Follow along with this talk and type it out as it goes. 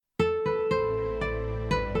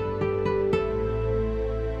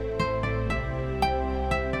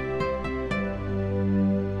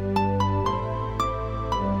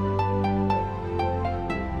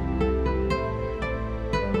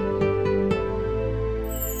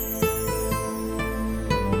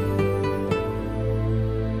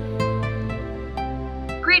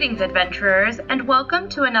Greetings, adventurers, and welcome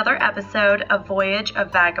to another episode of Voyage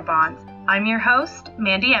of Vagabonds. I'm your host,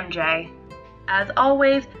 Mandy MJ. As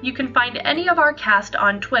always, you can find any of our cast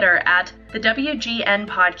on Twitter at the WGN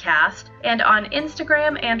Podcast and on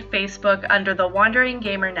Instagram and Facebook under the Wandering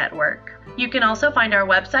Gamer Network. You can also find our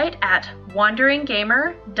website at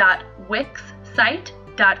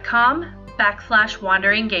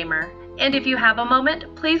wanderinggamer.wixsite.com/wanderinggamer. And if you have a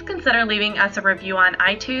moment, please consider leaving us a review on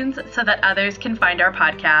iTunes so that others can find our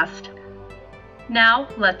podcast. Now,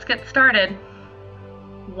 let's get started.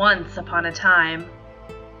 Once upon a time.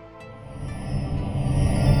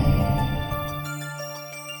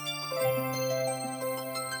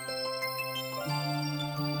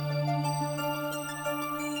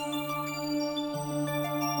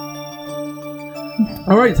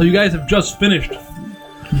 All right, so you guys have just finished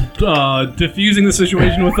diffusing the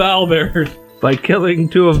situation with Albert by killing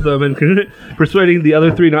two of them and persuading the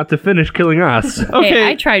other three not to finish killing us. Okay, hey,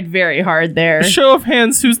 I tried very hard there. Show of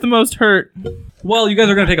hands, who's the most hurt? Well, you guys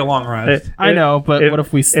are going to take a long rest. I know, but what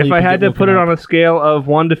if we sleep? If I had to put it on a scale of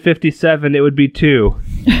 1 to 57, it would be 2.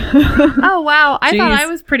 Oh wow, I thought I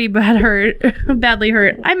was pretty badly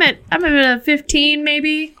hurt. I'm at a 15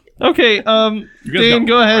 maybe. Okay, Dane,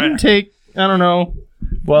 go ahead and take. I don't know.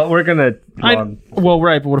 Well, we're gonna. Well,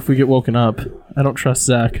 right, but what if we get woken up? I don't trust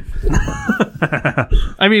Zach.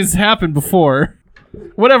 I mean, it's happened before.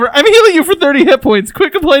 Whatever. I'm healing you for 30 hit points.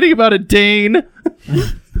 Quit complaining about it, Dane.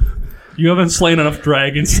 You haven't slain enough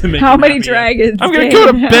dragons to make How many dragons? I'm gonna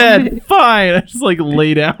go to bed. Fine. I just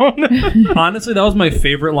lay down. Honestly, that was my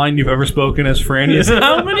favorite line you've ever spoken as Franny. Is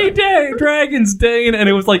how many dragons, Dane? And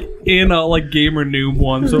it was in a gamer noob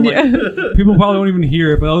one, so people probably won't even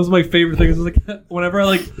hear it. But that was my favorite thing. It's whenever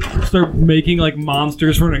I start making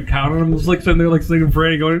monsters for an encounter, I'm just sitting there singing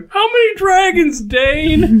Franny, going, "How many dragons,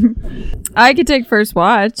 Dane?" I could take first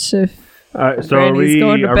watch if. So Brandy's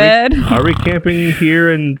going to bed. Are we camping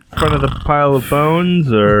here in front of the pile of bones,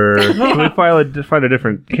 or can we find a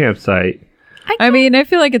different campsite? I mean, I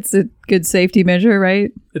feel like it's a good safety measure,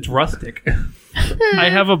 right? It's rustic. I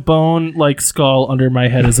have a bone skull under my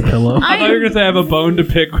head as a pillow. I thought you were going to say I have a bone to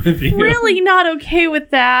pick with you. Really not okay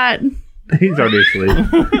with that. He's already asleep.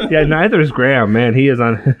 Yeah, neither is Graham. Man, he is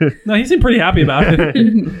on. No, he seemed pretty happy about it.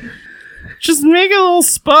 Just make a little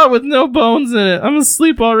spot with no bones in it. I'm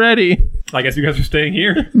asleep already. I guess you guys are staying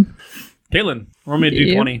here. Caitlin, roll me a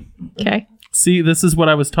d20. Okay. See, this is what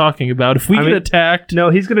I was talking about. If we get attacked...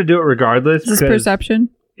 No, he's going to do it regardless. Is this perception?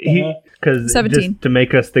 Because 17. Just to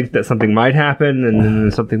make us think that something might happen and then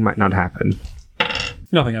something might not happen.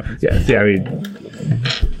 Nothing happens. Yeah, see, I mean...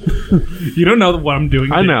 You don't know what I'm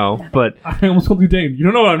doing, Vinny. I know, but... I almost called you Dane. You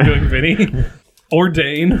don't know what I'm doing, Vinny. Or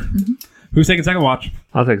Dane. Mm-hmm. Who's taking second watch?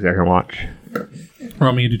 I'll take second watch.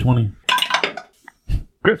 Roll me a d20.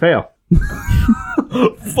 Crit fail.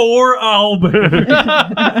 For Albert.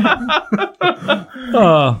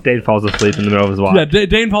 Dane falls asleep in the middle of his watch. Yeah,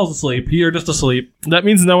 Dane falls asleep. You're just asleep. That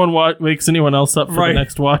means no one wakes anyone else up for the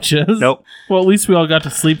next watches. Nope. Well, at least we all got to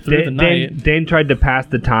sleep through the night. Dane tried to pass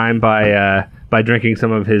the time by drinking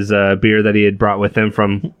some of his beer that he had brought with him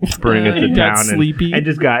from brewing at the town, sleepy. and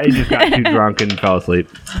just got too drunk and fell asleep.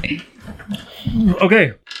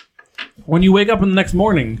 Okay. When you wake up in the next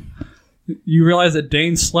morning, you realize that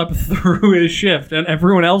Dane slept through his shift and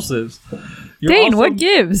everyone else's. Dane, what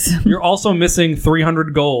gives? You're also missing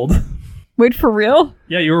 300 gold. Wait, for real?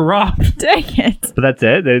 Yeah, you were robbed. Dang it. But that's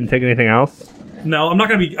it? They didn't take anything else? No, I'm not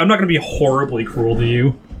gonna be horribly cruel to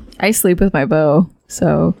you. I sleep with my bow,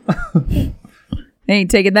 so they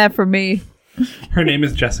ain't taking that from me. Her name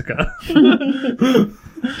is Jessica.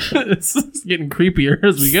 It's getting creepier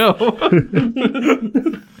as we go.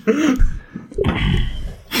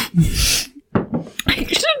 I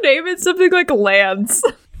should name it something like Lance.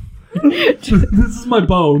 This is my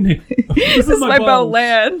bow. This is my bow,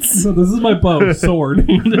 Lance. No, this is my bow, Sword.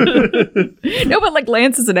 No, but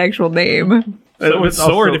Lance is an actual name. So it's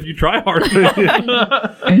Sword if you try hard.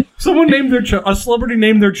 Someone named a celebrity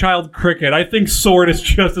named their child Cricket. I think Sword is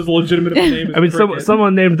just as legitimate of a name as Cricket.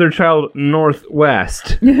 Someone named their child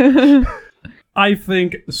Northwest. I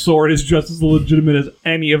think Sword is just as legitimate as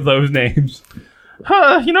any of those names.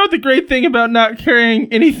 You know what the great thing about not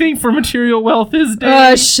carrying anything for material wealth is,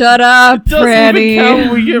 Dave? Shut up, Doesn't Freddy. even count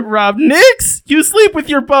when we get robbed. Nix, you sleep with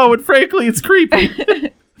your bow, and frankly, it's creepy.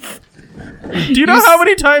 Do you know how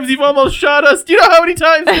many times you've almost shot us? Do you know how many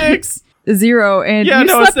times, Nix? 0. And yeah, you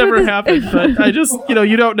no, it's never with happened. But I just, you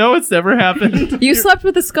don't know it's never happened. You slept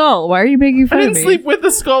with a skull. Why are you making fun I of didn't me? sleep with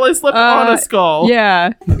the skull. I slept on a skull.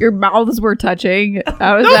 Yeah, your mouths were touching.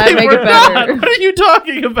 How does No, that they make were it better? not. What are you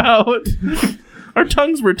talking about? Our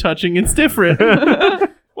tongues were touching. It's different.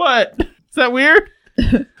 What? Is that weird?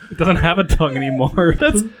 It doesn't have a tongue anymore.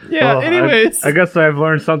 Well, anyways. I guess I've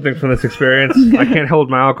learned something from this experience. I can't hold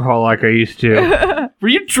my alcohol like I used to. Were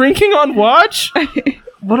you drinking on watch?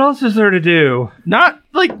 What else is there to do? Not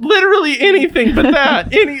like literally anything but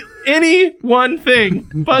that. Any one thing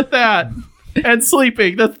but that. And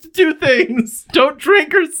sleeping. That's the two things. Don't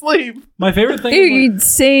drink or sleep. My favorite thing You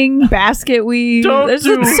sing, basket weave. Don't There's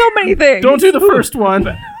do- so many things. Don't do the first one.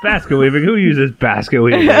 Basket weaving? Who uses basket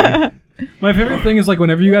weaving? My favorite thing is like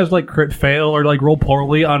whenever you guys like crit fail or like roll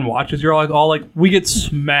poorly on watches, you're like all like we get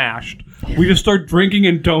smashed. We just start drinking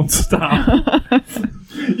and don't stop.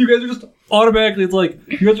 You guys are just automatically it's like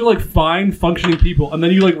you guys are like fine functioning people, and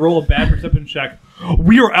then you like roll a bad perception check.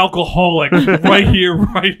 We are alcoholics right here,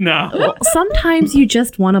 right now. Sometimes you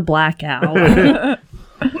just want to black out.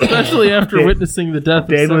 Especially after witnessing the death of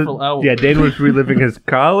several owls. Yeah, Dane was reliving his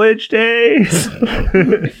college days.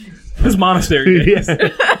 His monastery days.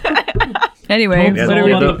 Anyway, It's what all are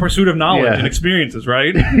we about doing? the pursuit of knowledge Yeah. and experiences,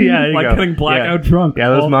 right? Yeah, there you like go. getting blackout Yeah. drunk. Yeah,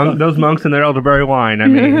 those monks and their elderberry wine. I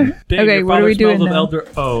mean, Dang, Okay, your what are father we doing smells of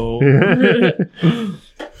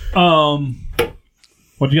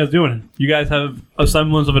what you guys doing? You guys have a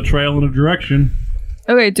semblance of a trail and a direction.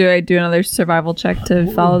 Okay, do I do another survival check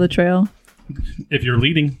to follow the trail? If you're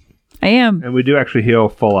leading, I am. and we do actually heal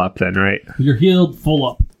full up then, right? you're healed full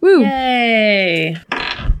up. Woo! Yay.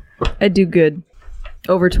 I do good.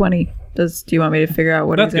 Over 20. Do you want me to figure out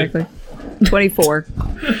what That's good. exactly? 24.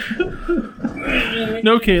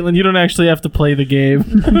 No, Caitlin, you don't actually have to play the game.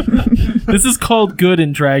 This is called Good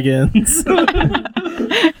in Dragons.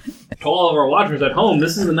 To all of our watchers at home,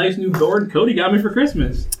 this is a nice new board Cody got me for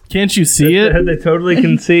Christmas. Can't you see it? They totally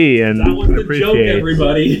can see and That was the joke, appreciate.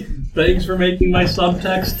 everybody. Thanks for making my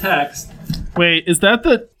subtext text. Wait, is that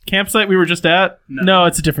the campsite we were just at? No,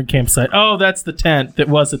 it's a different campsite. Oh, that's the tent that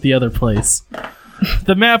was at the other place.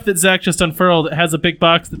 The map that Zach just unfurled has a big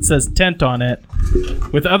box that says tent on it,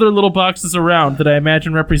 with other little boxes around that I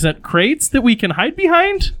imagine represent crates that we can hide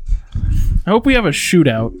behind. I hope we have a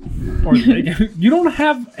shootout. Or you don't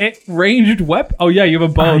have a ranged weapon. Oh yeah, you have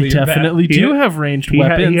a bow. I that you're definitely He- do have ranged He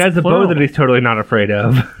weapons. has a bow plural. that he's totally not afraid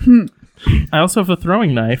of. I also have a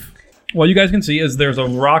throwing knife. What you guys can see is there's a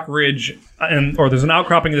rock ridge, or there's an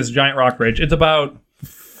outcropping of this giant rock ridge. It's about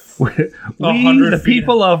We, 100 the feet.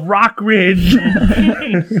 people of Rock Ridge.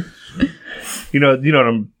 You know what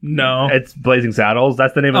I'm... no. It's Blazing Saddles.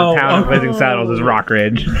 That's the name of the town of Blazing Saddles is Rock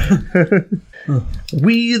Ridge.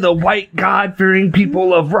 We, the white God-fearing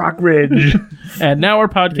people of Rock Ridge. And now our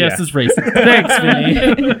podcast Yeah. is racing. Thanks,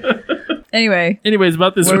 Vinny. Anyway, Anyways,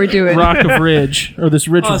 about this What are we doing? rock of ridge, or this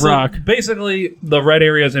ridge of So rock. basically, the red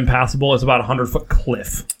area is impassable. It's about a 100-foot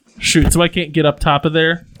cliff. Shoot, so I can't get up top of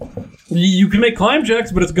there? You can make climb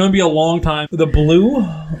checks, but it's going to be a long time. The blue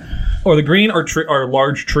or the green are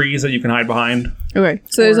large trees that you can hide behind. okay.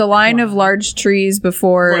 So there's a line of large trees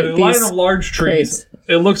before Right, the these. line of large trees. crates.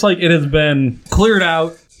 It looks like it has been cleared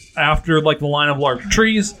out after like the line of large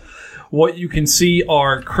trees. What you can see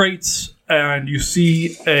are crates, and you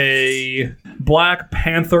see a black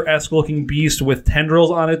panther-esque looking beast with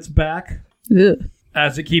tendrils on its back Ugh.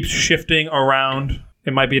 as it keeps shifting around.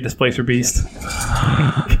 It might be a displacer beast.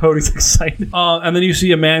 Cody's excited. And then you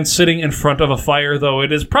see a man sitting in front of a fire, though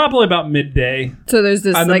it is probably about midday. So there's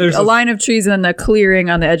this And then like there's a a- line of trees and then a clearing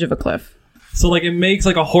on the edge of a cliff. So like it makes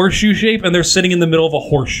like a horseshoe shape, and they're sitting in the middle of a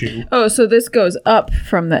horseshoe. Oh, so this goes up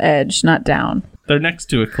from the edge, not down. They're next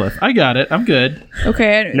to a cliff. I got it. I'm good.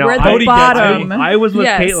 Okay, No, we're at Cody the gets bottom. I was with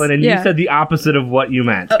Yes, Caitlin, and yeah. you said the opposite of what you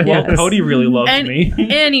meant. Well, Yes. Cody really loves And me.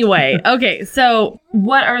 anyway, okay, so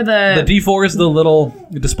what are The D4 is the little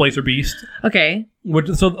displacer beast. okay.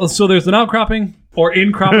 So there's an outcropping or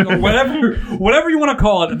incropping or whatever you want to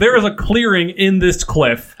call it. There is a clearing in this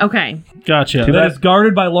cliff Okay. Gotcha. that is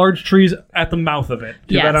guarded by large trees at the mouth of it.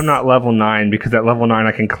 Too Yes. bad I'm not level 9, because at level 9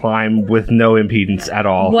 I can climb with no impedance at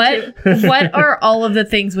all. What are all of the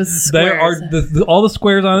things with There are squares? all the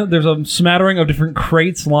squares on it. There's a smattering of different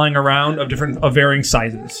crates lying around of varying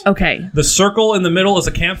sizes. Okay. The circle in the middle is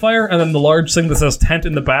a campfire, and then the large thing that says tent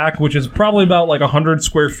in the back, which is probably about like 100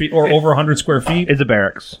 square feet or over 100 square feet, It's a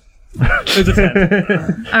barracks. is a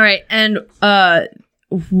tent. All right. And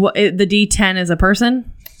the D10 is a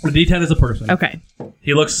person? The D10 is a person. Okay.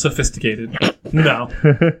 He looks sophisticated. No.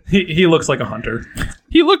 He looks like a hunter.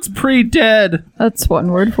 He looks pre-dead. That's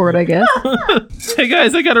one word for it, I guess. Hey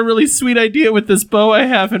guys, I got a really sweet idea with this bow I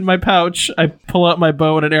have in my pouch. I pull out my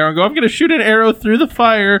bow and an arrow and go, I'm going to shoot an arrow through the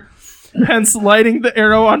fire, hence lighting the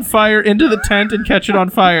arrow on fire into the tent and catch it on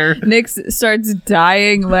fire. Nick starts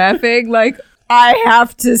dying laughing, like, I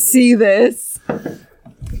have to see this.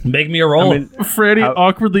 Make me a roll. I mean, Franny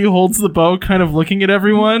awkwardly holds the bow, kind of looking at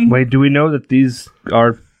everyone. wait, do we know that these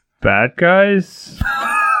are bad guys?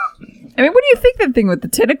 I mean, what do you think that thing with the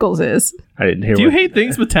tentacles is? I didn't hear. Do you hate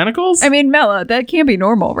things with tentacles? I mean, Mela, that can't be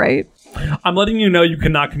normal, right? I'm letting you know you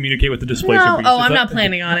cannot communicate with the displacer beast. Oh, I'm not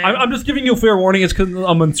planning on it. I'm just giving you a fair warning. It's because of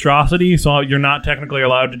a monstrosity, so you're not technically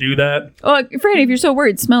allowed to do that. Oh, Franny, if you're so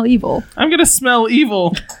worried, smell evil. I'm gonna smell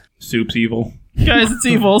evil. Soup's evil. Guys, it's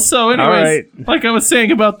evil. So anyways, like I was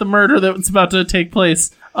saying about the murder that was about to take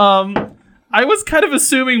place, I was kind of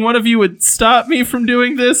assuming one of you would stop me from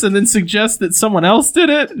doing this and then suggest that someone else did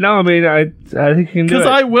it. No, I mean, I think you can do it. Because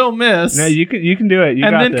I will miss. No, you can do it. You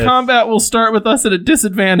and got then this. combat will start with us at a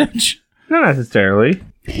disadvantage. Not necessarily.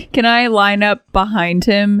 Can I line up behind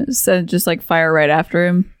him and just like fire right after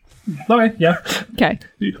him? Okay, yeah. Okay.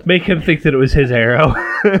 Make him think that it was his arrow.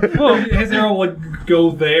 Well, his arrow will like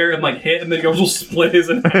go there and like hit, and then you'll just split his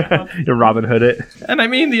in half. You Robin Hood it. And I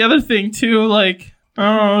mean, the other thing too, like,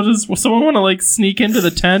 oh, does someone want to like sneak into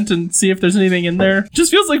the tent and see if there's anything in there?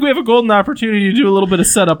 Just feels like we have a golden opportunity to do a little bit of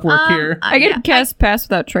setup work here. I can cast Pass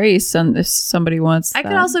Without Trace on if somebody wants I that.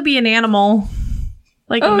 could also be an animal,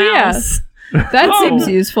 like a Oh, mouse. That seems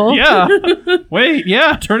useful. Yeah. Wait,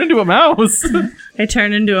 yeah, turn into a mouse. I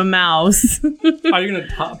turn into a mouse. Are you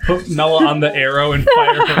gonna put Mela on the arrow and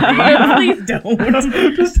fire her? Please don't.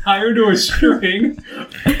 Just tie her to a string.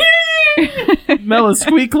 Mela,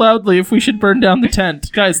 squeak loudly if we should burn down the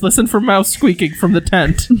tent. Guys, listen for mouse squeaking from the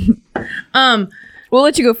tent. We'll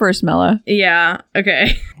let you go first, Mela. Yeah.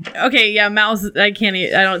 Okay. Okay. Yeah. Mouse. I can't.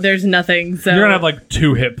 I don't. There's nothing. So You're gonna have like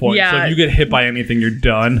 2 hit points. So Yeah. if you get hit by anything, you're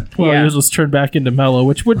done. Well, Yeah. yours was turned back into Mela,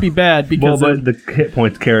 which would be bad Well, because but the hit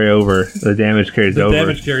points carry over. The damage carries over.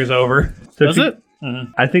 Damage carries over. So does if you- it?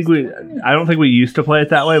 I don't think we used to play it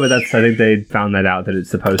that way, but I think they found that out that it's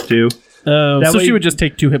supposed to. So way she you- would just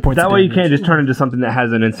take 2 hit points. That of way you damage. can't just turn into something that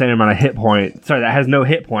has an insane amount of hit points. Sorry, that has no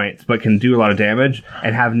hit points, but can do a lot of damage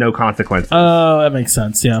and have no consequences. Oh, that makes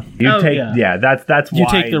sense. Yeah. You take, yeah. that's You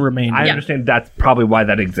why. take the remainder. I Yeah. understand that's probably why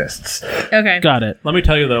that exists. Okay. Got it. Let me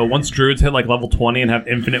tell you though, once druids hit like level 20 and have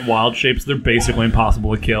infinite wild shapes, they're basically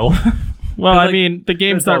impossible to kill. Well, like, I mean, the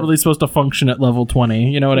game's it's not all- really supposed to function at level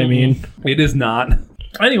 20. You know what I mean? It is not.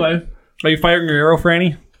 Anyway, are you firing your arrow,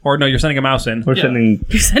 Franny? Or no, you're sending a mouse in. We're sending.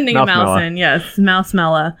 You're sending Mouse a mouse Mela. in. Yes. Mouse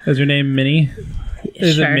Mela. Is your name Minnie?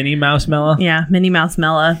 Is Sure. it Minnie Mouse Mela? Yeah. Minnie Mouse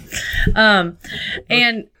Mela.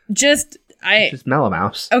 And just Just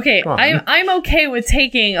Mouse. Okay, Come on. I'm okay with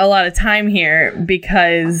taking a lot of time here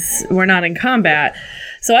because we're not in combat.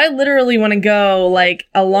 So I literally want to go like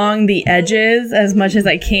along the edges as much as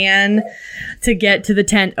I can to get to the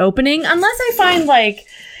tent opening, unless I find like,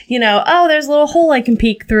 you know, oh, there's a little hole I can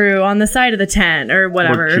peek through on the side of the tent or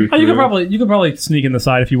whatever. chew Oh, you could through. probably sneak in the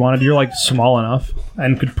side if you wanted. You're like small enough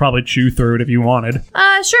and could probably chew through it if you wanted.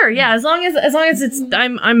 Sure, yeah, as long as it's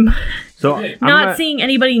I'm So not seeing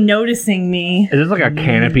anybody noticing me. Is this like a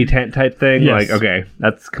canopy tent type thing? Yes. Like, okay,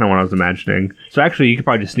 that's kind of what I was imagining. So actually, you could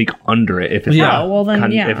probably just sneak under it if it's Yeah. not. Oh, well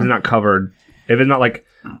then, yeah. If it's not covered, if it's not like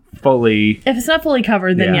fully. If it's not fully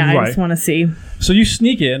covered, then Yeah. yeah, I Right. just want to see. So you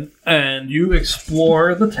sneak in and you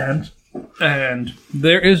explore the tent, and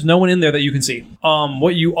there is no one in there that you can see.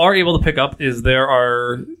 What you are able to pick up is there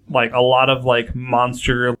are like a lot of like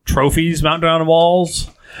monster trophies mounted on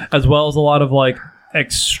walls, as well as a lot of like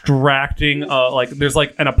extracting. Like there's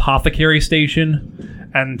like an apothecary station,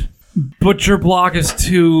 and butcher block is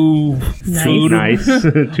too food. Nice.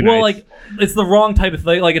 Too Well, nice. like it's the wrong type of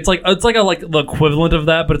thing. Like it's like the equivalent of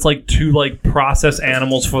that, but it's like to like process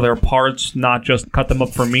animals for their parts, not just cut them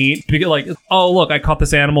up for meat. Because like, oh look, I caught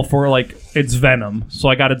this animal for like its venom, so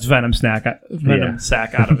I got its venom sack out of it. Venom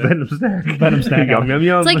snack. Venom snack. Yum yum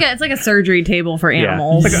yum. It's like a surgery table for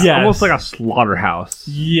animals. It's like Yes. almost like a slaughterhouse.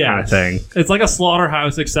 Yes. Kind of thing. It's like a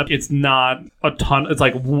slaughterhouse, except it's not a ton. It's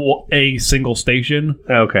like a single station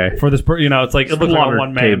Okay. for this. It's like it looks like Slaughter a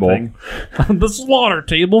one man table. thing. The Slaughter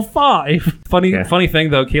Table 5. Funny thing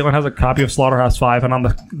though, Caitlin has a copy of Slaughterhouse 5, and on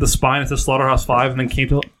the spine it says Slaughterhouse 5, and then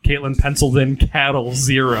Caitlin penciled in Cattle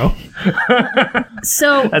 0.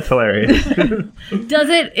 So That's hilarious. does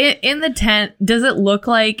it in the tent? Does it look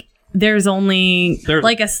like there's only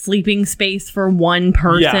like a sleeping space for one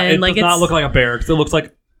person? Yeah, it like does not look like a barracks. It looks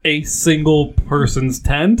like a single person's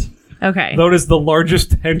tent. okay. Though it is the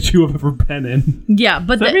largest tent you have ever been in. Yeah,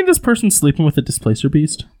 but Does that mean this person's sleeping with a displacer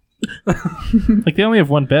beast? Like they only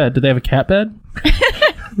have one bed. Do they have a cat bed?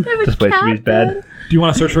 Displacer beast bed. Do you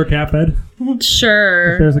want to search for a cat bed?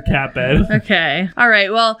 sure. There's a cat bed. Okay. All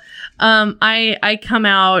right. Well, I come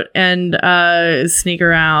out and sneak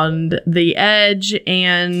around the edge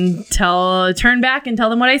and turn back and tell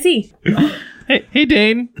them what I see. Hey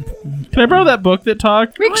Dane, can I borrow that book that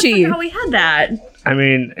talked? I Rikshi. forgot we had that. I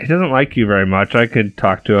mean, he doesn't like you very much. I could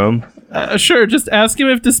talk to him. Sure, just ask him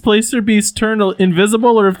if displacer beasts turn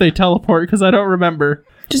invisible or if they teleport, because I don't remember.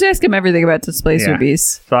 Just ask him everything about displacer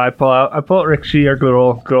beasts. So I pull out Rikshi, our good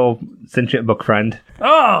old sentient book friend.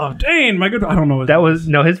 Oh, Dane, my good. I don't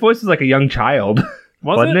know. His voice was like a young child.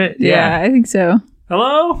 Wasn't it? Yeah, I think so.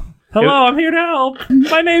 Hello, I'm here to help.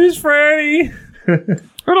 My name is Franny.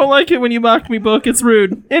 I don't like it when you mock me, book. It's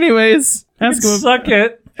rude. Anyways, ask him. Suck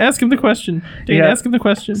it. Ask him the question. Dane, ask him the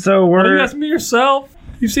question. So Why don't you ask me yourself?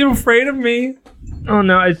 You seem afraid of me. Oh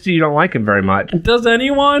no, I see you don't like him very much. Does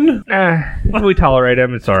anyone? We tolerate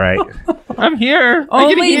him. It's all right. I'm here. I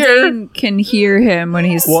can Only hear. Dane can hear him when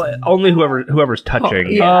he's... Well, only whoever's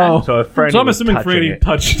touching. yeah. Oh. So if Franny So I'm was assuming touching Franny it.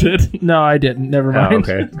 touched it. No, I didn't. Never Oh, mind.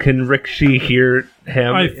 okay. Can Rikshi hear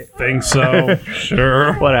him? I think so.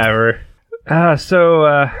 Sure. Whatever.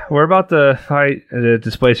 So we're about to fight the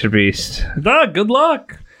displacer beast. Good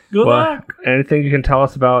luck. Good luck. Anything you can tell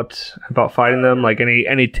us about fighting them? Like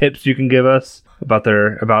any tips you can give us about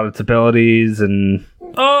its abilities and?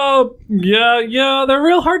 Oh yeah, they're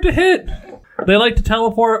real hard to hit. They like to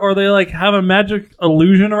teleport, or they like have a magic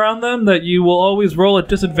illusion around them that you will always roll at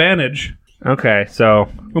disadvantage Okay, so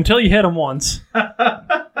until you hit them once.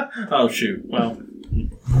 Oh shoot! Well,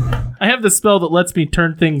 I have this spell that lets me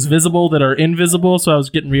turn things visible that are invisible, so I was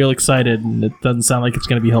getting real excited, and it doesn't sound like it's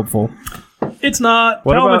going to be helpful. It's not.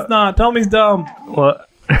 What Tell him about- it's not. Tell him he's dumb. well,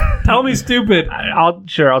 Tell him he's stupid. I'll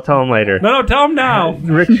tell him later. No, tell him now.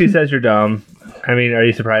 Rikshi says you're dumb. I mean, are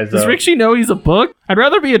you surprised though? Does Rikshi know he's a book? I'd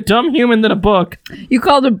rather be a dumb human than a book. You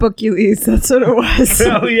called him Bookules. That's what it was.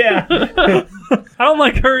 Oh yeah. I don't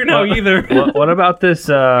like her now either. What about this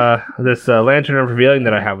lantern of revealing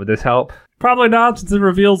that I have? Would this help? Probably not, since it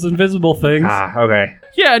reveals invisible things. Ah, okay.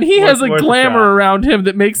 Yeah, and he has a Worth a glamour shot. around him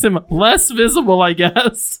that makes him less visible, I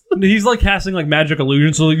guess. He's like casting like magic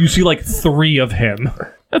illusion, so you see like 3 of him.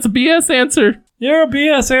 That's a BS answer. You're a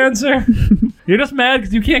BS answer. You're just mad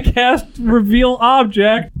because you can't cast reveal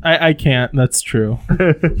object. I can't. That's true.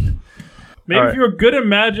 Maybe All right. if you were good at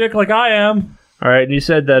magic like I am. All right, and you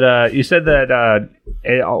said that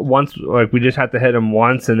once, like, we just have to hit him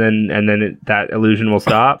once, and then that illusion will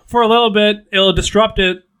stop. For a little bit, it'll disrupt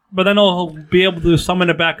it, but then it'll be able to summon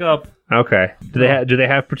it back up. Okay. Do they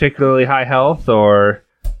have particularly high health, or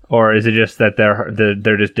is it just that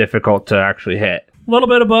they're just difficult to actually hit? A little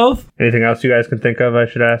bit of both. Anything else you guys can think of? I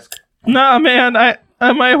should ask. Nah, man. I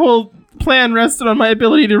my whole plan rested on my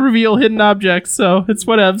ability to reveal hidden objects, so it's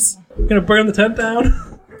whatevs. Gonna burn the tent down.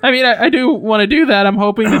 I mean, I do want to do that. I'm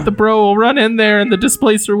hoping that the bro will run in there and the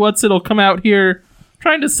displacer it'll come out here,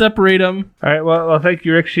 trying to separate them. All right. Well, thank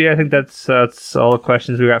you, Rikshi. I think that's all the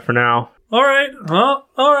questions we got for now. All right. Well,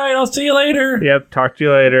 all right. I'll see you later. Yep. Talk to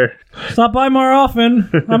you later. Stop by more often.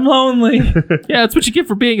 I'm lonely. Yeah, that's what you get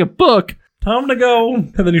for being a book. Time to go.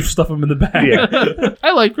 And then you stuff him in the bag. Yeah.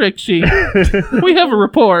 I like Rikshi. We have a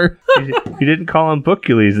rapport. You didn't call him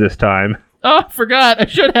Bookules this time. Oh, I forgot. I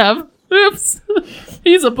should have. Oops.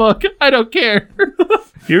 He's a book. I don't care.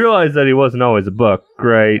 You realize that he wasn't always a book,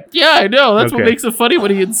 right? Yeah, I know. That's what Okay. makes it funny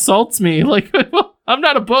when he insults me. Like, I'm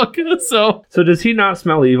not a book, so... So does he not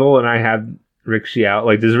smell evil when I have Rikshi out?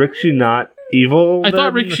 Like, does Rikshi not evil? I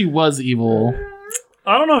thought then? Rikshi was evil.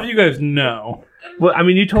 I don't know if you guys know. Well, I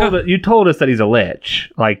mean, you told us that he's a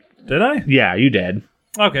lich. Like, Did I? yeah, you did.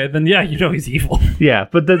 Okay, then yeah, you know he's evil. Yeah,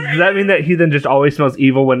 but does that mean that he then just always smells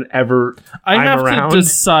evil whenever I I'm have around? to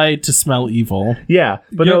decide to smell evil. Yeah,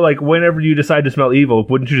 but no, like whenever you decide to smell evil,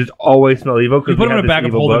 wouldn't you just always smell evil? You put him in a bag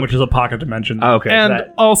of holding, which is a pocket dimension. Oh, okay. And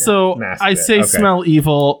that- also, masks I it. say Okay. smell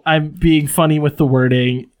evil. I'm being funny with the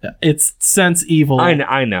wording. It's sense evil.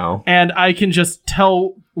 I know. And I can just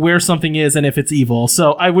tell where something is and if it's evil.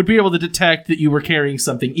 So I would be able to detect that you were carrying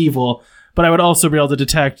something evil, but I would also be able to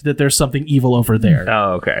detect that there's something evil over there.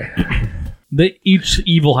 Oh, okay. Each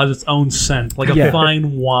evil has its own scent, like a Yeah.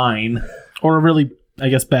 fine wine. Or a really, I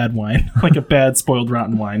guess, bad wine. Like a bad, spoiled,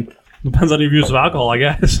 rotten wine. Depends on your use of alcohol, I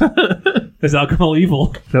guess. Is alcohol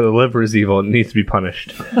evil? No, the liver is evil. It needs to be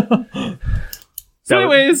punished. So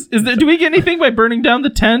anyways, do we get anything by burning down the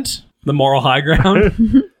tent? The moral high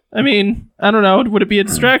ground? I mean, I don't know. Would it be a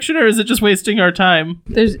distraction or is it just wasting our time?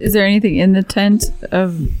 Is there anything in the tent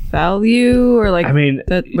of value or like I mean,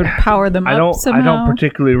 that would power them I up don't somehow?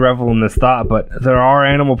 particularly revel in this thought, but there are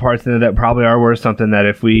animal parts in it that probably are worth something that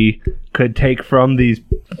if we could take from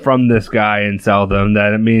this guy and sell them,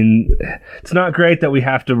 that I mean, it's not great that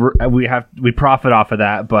we profit off of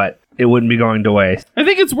that, but it wouldn't be going to waste. I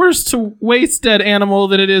think it's worse to waste dead animal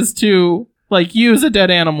than it is to, like, use a dead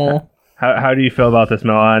animal. How do you feel about this,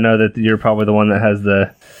 Mel? I know that you're probably the one that has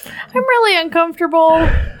the... I'm really uncomfortable.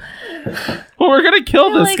 Well, we're gonna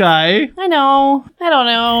kill this guy. I know. I don't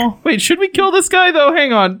know. Wait, should we kill this guy though?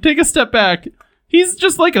 Hang on. Take a step back. He's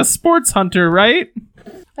just like a sports hunter, right?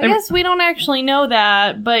 I guess we don't actually know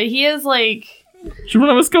that, but he is like... Should one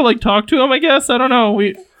of us go like talk to him, I guess? I don't know.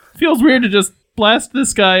 Feels weird to just blast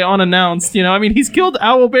this guy unannounced, you know? I mean, he's killed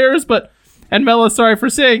owl bears, but... And Mela, sorry for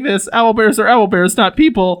saying this, owl bears are owl bears, not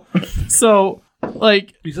people. So,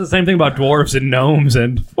 like... You said the same thing about dwarves and gnomes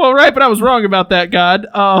and... Well, right, but I was wrong about that, God.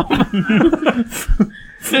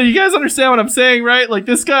 So you guys understand what I'm saying, right? Like,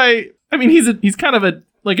 this guy... I mean, he's kind of a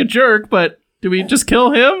jerk, but do we just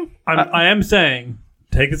kill him? I am saying,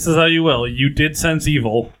 take this as how you will, you did sense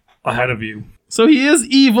evil ahead of you. So he is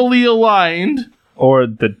evilly aligned. Or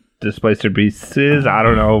the displacer beasts is. I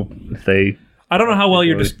don't know if they... I don't know how well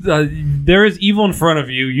you're just... there is evil in front of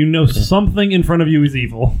you. You know something in front of you is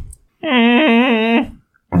evil. Can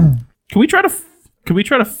we try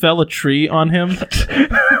to fell a tree on him?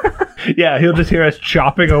 Yeah, he'll just hear us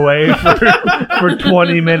chopping away for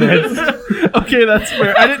 20 minutes. Okay, that's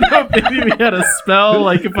fair. I didn't know if maybe we had a spell,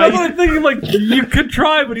 like if That's what I'm thinking, like, you could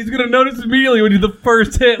try, but he's gonna notice immediately when you the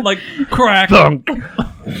first hit, like, crack. Thunk.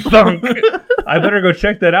 Thunk. I better go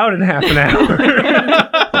check that out in half an hour.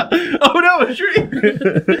 Oh no, a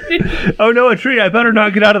tree! Oh no, a tree. I better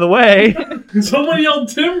not get out of the way. Someone yelled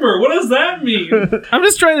timber. What does that mean? I'm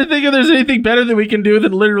just trying to think if there's anything better that we can do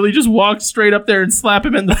than literally just walk straight up there and slap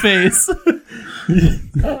him in the face.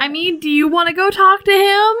 I mean, do you want to go talk to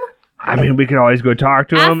him? I mean, we can always go talk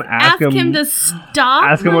to him, ask him to stop.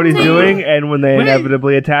 ask him what he's hunting? doing, and when they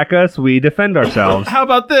inevitably attack us, we defend ourselves. How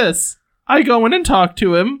about this? I go in and talk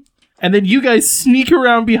to him, and then you guys sneak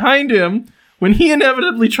around behind him when he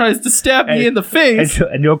inevitably tries to stab me in the face.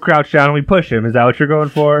 And you'll crouch down and we push him. Is that what you're going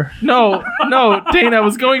for? No, Dane, I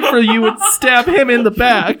was going for you would stab him in the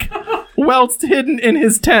back whilst hidden in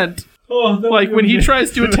his tent. Like when he tries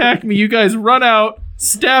to attack me, you guys run out,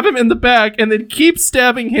 stab him in the back, and then keep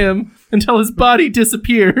stabbing him until his body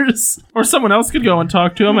disappears. Or someone else could go and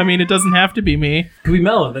talk to him. I mean, it doesn't have to be me. Could be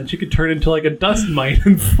Mela, then she could turn into like a dust mite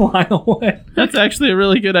and fly away. That's actually a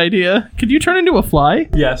really good idea. Could you turn into a fly?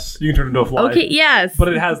 Yes, you can turn into a fly. Okay, yes. But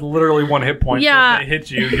it has literally one hit point, Yeah. so if it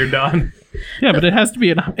hits you, you're done. Yeah, but it has to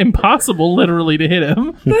be impossible, literally, to hit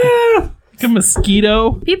him. Like a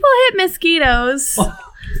mosquito. People hit mosquitoes.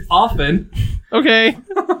 Often. Okay.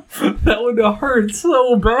 That would hurt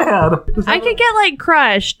so bad. I could get like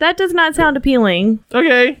crushed. That does not sound appealing.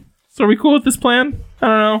 Okay. So are we cool with this plan? I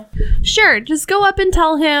don't know. Sure, just go up and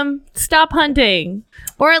tell him stop hunting.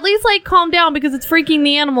 Or at least like calm down because it's freaking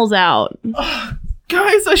the animals out.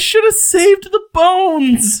 Guys, I should have saved the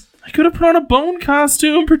bones. I could have put on a bone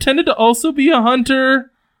costume, pretended to also be a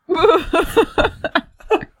hunter.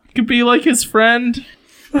 Could be like his friend.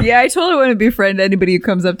 Yeah, I totally want to befriend anybody who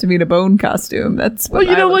comes up to me in a bone costume. That's what Well,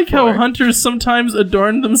 you I know, look like how for. hunters sometimes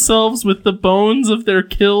adorn themselves with the bones of their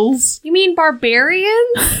kills. You mean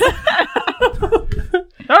barbarians?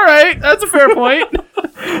 All right, that's a fair point.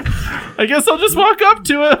 I guess I'll just walk up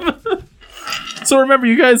to him. So remember,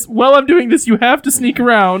 you guys, while I'm doing this, you have to sneak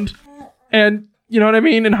around and, you know what I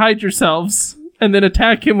mean, and hide yourselves. And then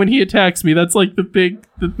attack him when he attacks me. That's like the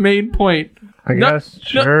main point. I guess.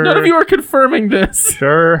 Sure. None of you are confirming this.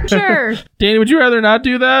 Sure. Sure. Danny, would you rather not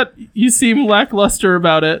do that? You seem lackluster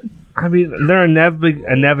about it. I mean, they're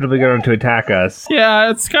inevitably going to attack us. Yeah,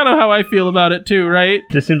 it's kind of how I feel about it too, right?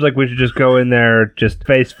 Just seems like we should just go in there, just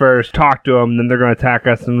face first, talk to them, then they're going to attack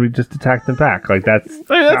us, and we just attack them back. Like that's Hey,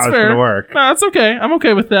 how that's it's fair. going to work. No, that's okay. I'm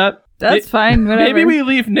okay with that. That's fine. Whatever. Maybe we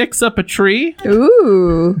leave Nyx up a tree.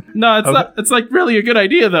 Ooh. No, it's not. It's like really a good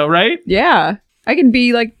idea though, right? Yeah. I can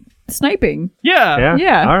be like sniping. Yeah.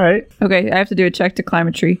 Yeah. All right. Okay, I have to do a check to climb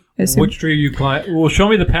a tree. I assume. Which tree you climb? Well, show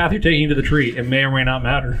me the path you're taking to the tree. It may or may not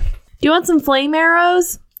matter. Do you want some flame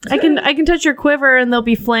arrows? I can touch your quiver and there'll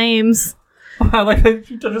be flames. I like that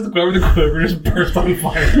she touches the quiver just burst on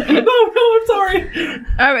fire. No, I'm sorry.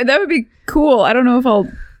 That would be cool. I don't know if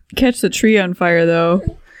I'll catch the tree on fire though.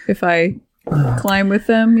 If I climb with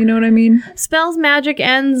them, you know what I mean? Spell's magic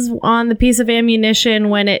ends on the piece of ammunition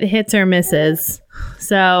when it hits or misses.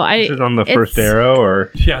 So This is on the first arrow,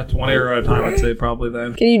 or Yeah, it's one arrow at a time, I'd say probably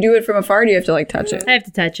then. Can you do it from afar or do you have to like touch it? I have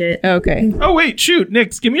to touch it. Okay. Oh wait, shoot,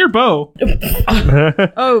 Nyx, give me your bow.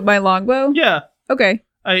 Oh, my longbow? Yeah. Okay.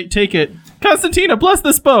 I take it. Constantina, bless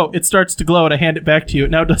this bow. It starts to glow and I hand it back to you.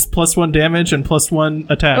 It now does +1 damage and +1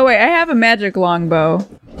 attack. Oh wait, I have a magic longbow.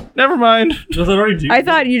 Never mind. Does it already do? I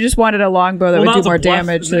thought you just wanted a longbow that Well, now would do it's a more blessed-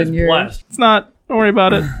 damage it's than yours. blessed. It's not. Don't worry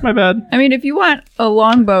about it. My bad. I mean, if you want a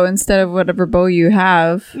longbow instead of whatever bow you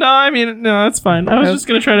have. No, I mean, that's fine. I was just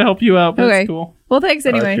going to try to help you out, but Okay. it's cool. Well, thanks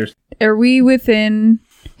anyway. yours. Are we within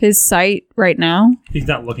his sight right now? He's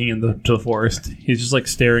not looking into the forest. He's just like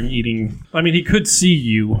staring, eating. I mean, he could see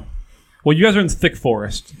you. Well, you guys are in thick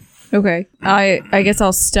forest. Okay. I guess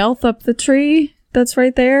I'll stealth up the tree that's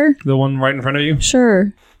right there. The one right in front of you?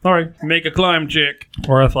 Sure. All right. Make a climb check.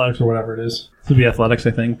 Or athletics or whatever it is. This would be athletics,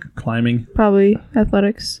 I think. Climbing. Probably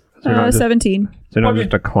athletics. not 17. So not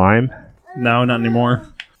just a climb? No, not anymore.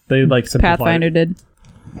 They like simplified Pathfinder it. did.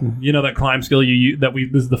 You know that climb skill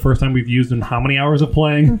this is the first time we've used in how many hours of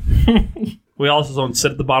playing? We also don't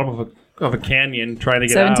sit at the bottom of a canyon trying to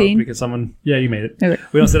get 17? out because someone... Yeah, you made it. Okay.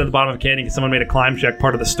 We don't sit at the bottom of a canyon because someone made a climb check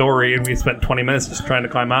part of the story and we spent 20 minutes just trying to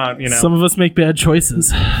climb out, you know. Some of us make bad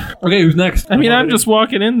choices. Okay, who's next? I mean, I'm just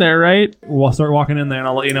walking in there, right? We'll start walking in there and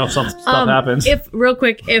I'll let you know if some stuff happens. If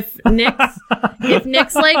Nyx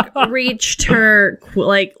like reached her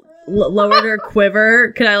lowered her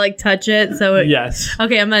quiver, could I like touch it? Yes.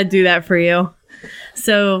 Okay, I'm gonna do that for you.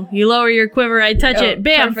 So you lower your quiver, I touch it,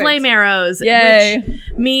 bam, perfect. flame arrows. Yay. Which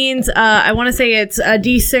means I want to say it's a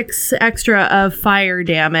d6 extra of fire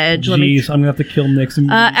damage. Jeez, I'm gonna have to kill Nyx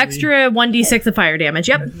immediately. Extra 1d6 of fire damage.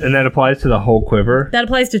 Yep, And that applies to the whole quiver? that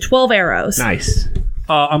applies to 12 arrows. Nice.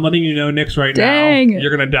 I'm letting you know, Nyx, right Dang. now,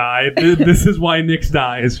 you're gonna die. This is why Nyx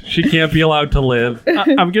dies. She can't be allowed to live.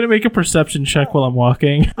 I'm gonna make a perception check while I'm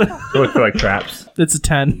walking. Look for like traps. It's a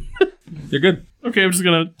 10. You're good. Okay, I'm just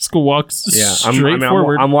gonna go walk Yeah, straight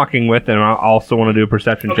forward. I'm walking with him. I also want to do a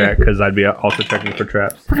perception check because I'd be also checking for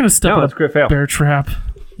traps. We're gonna step No, on that's a crit fail. a bear trap.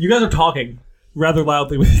 You guys are talking rather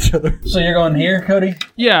loudly with each other. So you're going here, Cody?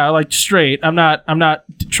 Yeah, like straight. I'm not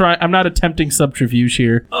attempting subterfuge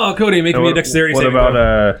here. Oh, Cody, make me a dexterity What saving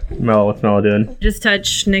about throw. Mel? What's Mel doing? Just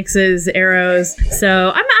touch Nyx's arrows.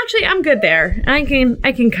 So I'm good there. I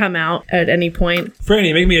can come out at any point.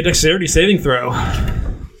 Franny, make me a dexterity saving throw.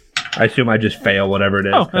 I assume I just fail whatever it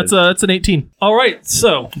is. Oh, that's an 18. All right,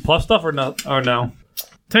 so plus stuff or no? Or no?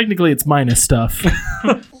 Technically, it's minus stuff.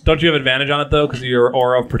 Don't you have advantage on it though because of your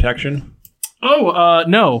aura of protection? Oh,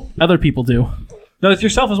 no. Other people do. No, it's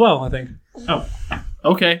yourself as well, I think. Oh,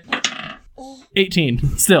 okay.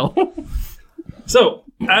 18. Still. So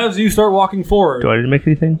as you start walking forward, Do I need to make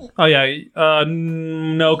anything? oh yeah,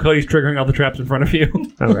 no, Cody's triggering all the traps in front of you.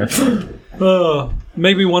 Okay.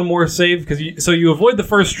 Maybe one more save because you avoid the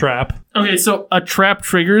first trap. Okay, so a trap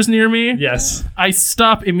triggers near me. Yes. I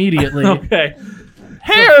stop immediately. Okay.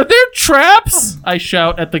 Hey, are there traps? I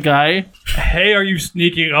shout at the guy. Hey, are you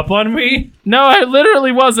sneaking up on me? No, I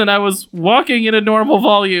literally wasn't. I was walking in a normal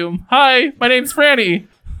volume. Hi, my name's Franny.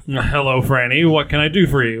 Hello, Franny. What can I do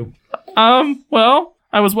for you? Well,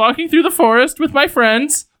 I was walking through the forest with my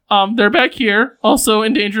friends. They're back here, also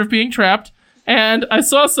in danger of being trapped. And I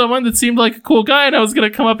saw someone that seemed like a cool guy, and I was going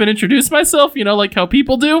to come up and introduce myself, you know, like how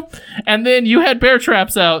people do. And then you had bear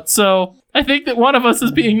traps out, so I think that one of us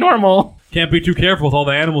is being normal. Can't be too careful with all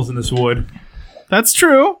the animals in this wood. That's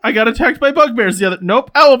true. I got attacked by bugbears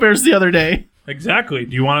owlbears the other day. Exactly.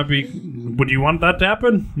 Would you want that to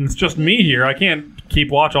happen? It's just me here. I can't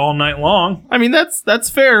keep watch all night long. I mean, that's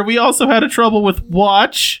fair. We also had a trouble with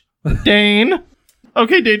watch. Dane.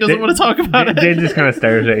 Okay, Dane doesn't want to talk about it. Dane just kind of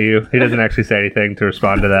stares at you. He doesn't actually say anything to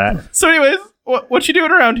respond to that. So anyways, what you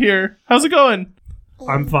doing around here? How's it going?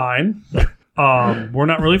 I'm fine. We're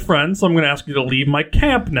not really friends, so I'm going to ask you to leave my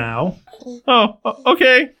camp now. Oh,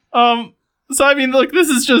 okay. So I mean, look,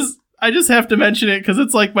 I just have to mention it because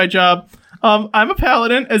it's like my job. I'm a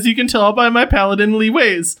paladin, as you can tell by my paladinly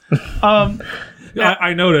ways.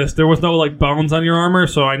 I noticed there was no like bones on your armor,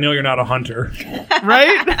 so I know you're not a hunter.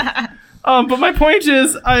 Right? But my point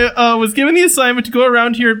is, I was given the assignment to go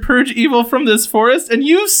around here and purge evil from this forest, and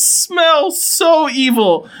you smell so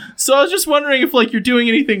evil. So I was just wondering if, like, you're doing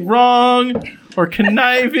anything wrong, or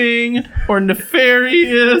conniving, or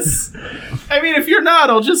nefarious. I mean, if you're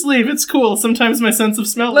not, I'll just leave. It's cool. Sometimes my sense of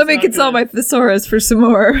smell Let is me not consult good. my thesaurus for some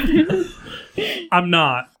more. I'm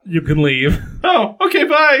not. You can leave. Oh, okay,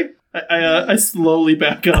 bye. I slowly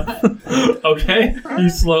back up Okay.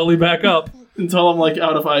 You slowly back up. until I'm, like,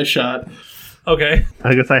 out of eye shot. Okay.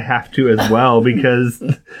 I guess I have to as well because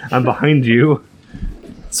I'm behind you.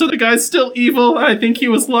 So the guy's still evil, and I think he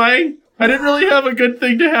was lying. I didn't really have a good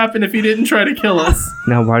thing to happen if he didn't try to kill us.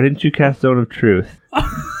 Now, why didn't you cast Zone of Truth?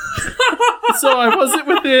 So I wasn't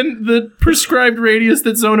within the prescribed radius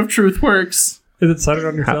that Zone of Truth works. Is it centered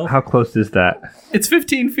on yourself? How close is that? It's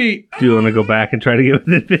 15 feet. Do you want to go back and try to get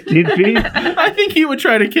within 15 feet? I think he would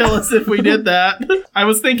try to kill us if we did that. I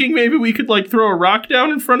was thinking maybe we could, like, throw a rock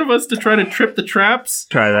down in front of us to try to trip the traps.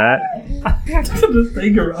 Try that. Just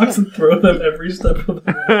take your rocks and throw them every step of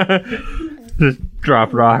the way. Just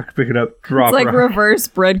drop rock, pick it up, drop It's like rock. reverse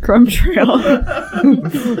breadcrumb trail.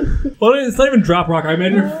 Well, it's not even drop rock. I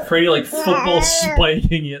imagine Freddy like football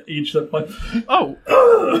spiking it each step. Like, Oh,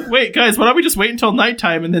 wait, guys, why don't we just wait until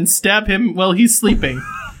nighttime and then stab him while he's sleeping?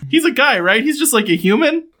 He's a guy, right? He's just like a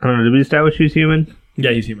human? I don't know, did we establish he's human?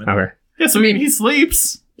 yeah, he's human. Okay. Yeah, so he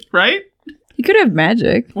sleeps, right? He could have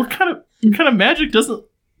magic. What kind of magic doesn't...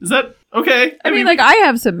 Is that... Okay. I mean, like, I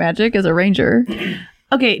have some magic as a ranger.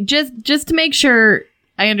 Okay, just to make sure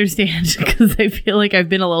I understand, because I feel like I've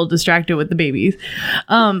been a little distracted with the babies.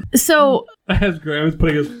 So As Graham's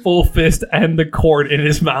putting his full fist and the cord in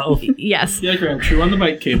his mouth. yes, Yeah, Graham, chew on the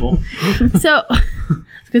mic cable. so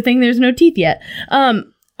it's a good thing there's no teeth yet.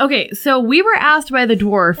 Okay, so we were asked by the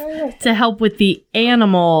dwarf to help with the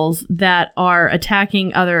animals that are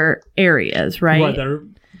attacking other areas, right? Right,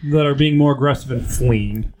 that are being more aggressive and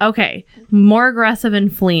fleeing. Okay, more aggressive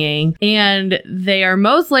and fleeing, and they are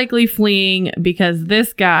most likely fleeing because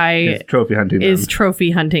this guy It's trophy hunting is them. trophy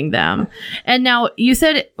hunting them. And now you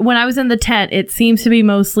said when I was in the tent, it seems to be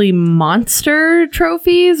mostly monster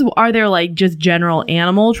trophies. Are there like just general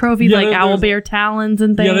animal trophies, Yeah, like there's- owlbear talons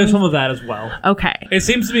and things? Yeah, there's some of that as well. Okay. It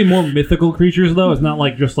seems to be more mythical creatures though. It's not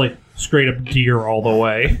like just like straight up deer all the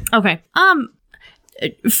way. Okay.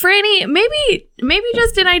 Franny, maybe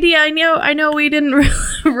just an idea. I know we didn't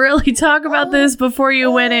really talk about this before you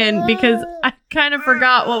went in because I kind of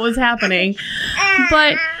forgot what was happening.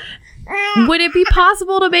 But would it be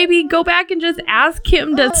possible to maybe go back and just ask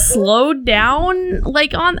him to slow down?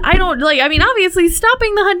 Obviously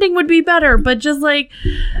stopping the hunting would be better, but just let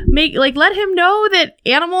him know that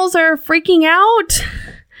animals are freaking out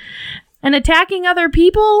and attacking other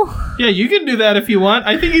people? Yeah, you can do that if you want.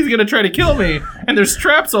 I think he's gonna try to kill me. And there's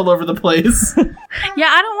traps all over the place. Yeah,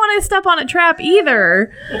 I don't want to step on a trap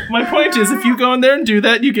either. My point is, if you go in there and do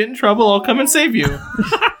that, you get in trouble, I'll come and save you.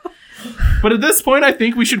 But at this point, I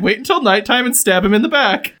think we should wait until nighttime and stab him in the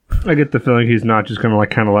back. I get the feeling he's not just gonna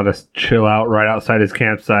kind of let us chill out right outside his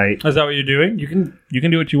campsite. Is that what you're doing? You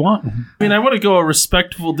can do what you want. I mean, I want to go a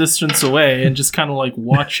respectful distance away and just kind of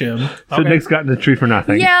watch him. So Nick's got in the tree for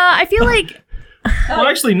nothing. Yeah, I feel like Well,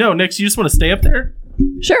 actually, no, Nix, you just want to stay up there?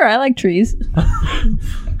 Sure, I like trees.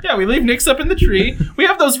 Yeah, we leave Nix up in the tree. We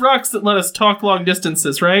have those rocks that let us talk long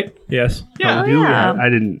distances, right? Yes. Yeah. Do we? yeah. I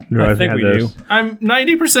didn't realize think we we had do. those. I'm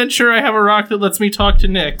 90% sure I have a rock that lets me talk to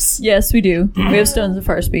Nix. Yes, we do. We have stones of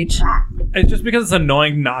far speech. It's just because it's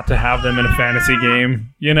annoying not to have them in a fantasy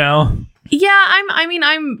game, you know? yeah,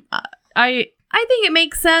 I think it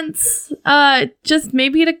makes sense. Just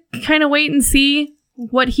maybe to kind of wait and see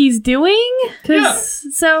what he's doing.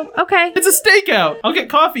 So okay. It's a stakeout. I'll get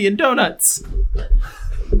coffee and donuts.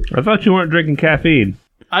 I thought you weren't drinking caffeine.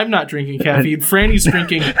 I'm not drinking caffeine. Franny's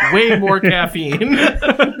drinking way more caffeine.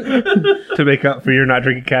 To make up for your not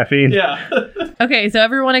drinking caffeine. Yeah. Okay, so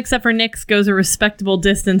everyone except for Nix goes a respectable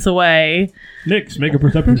distance away. Nix, make a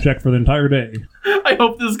perception check for the entire day. I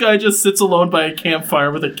hope this guy just sits alone by a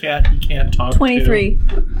campfire with a cat he can't talk 23.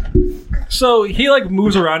 So he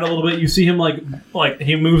moves around a little bit. You see him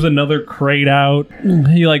he moves another crate out.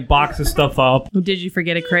 He boxes stuff up. Did you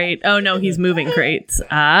forget a crate? Oh no, he's moving crates.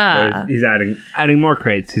 Ah. He's adding more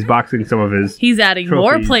crates. He's boxing some of his. He's adding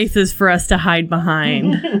more trophies. places for us to hide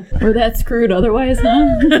behind. We're that screwed otherwise,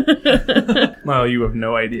 huh? Well, you have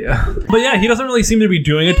no idea. But yeah, he doesn't really seem to be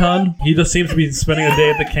doing a ton. He just seems to be spending a day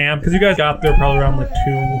at the camp because you guys got there probably around 2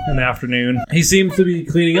 in the afternoon. He seems to be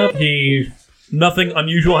cleaning up. Nothing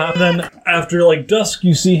unusual happened. Then after dusk,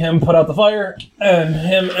 you see him put out the fire, and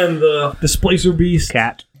him and the displacer beast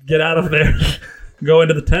Cat. get out of there, go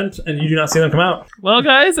into the tent, and you do not see them come out. Well,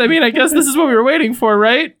 guys, I guess this is what we were waiting for,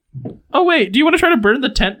 right? Oh, wait, do you want to try to burn the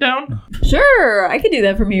tent down? Sure, I could do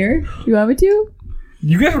that from here. Do you want me to?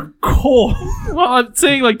 You guys are cold. Well, I'm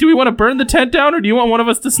saying, do we want to burn the tent down, or do you want one of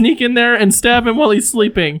us to sneak in there and stab him while he's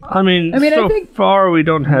sleeping? I mean, I so think- far we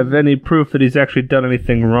don't have any proof that he's actually done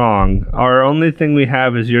anything wrong. Our only thing we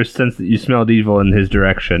have is your sense that you smelled evil in his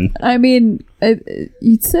direction. I mean,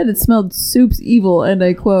 you said it smelled soup's evil, and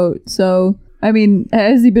I quote. So, I mean,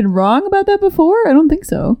 has he been wrong about that before? I don't think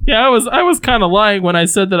so. Yeah, I was kind of lying when I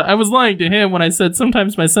said that. I was lying to him when I said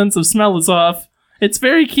sometimes my sense of smell is off. It's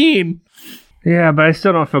very keen. Yeah, but I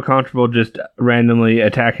still don't feel comfortable just randomly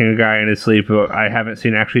attacking a guy in his sleep who I haven't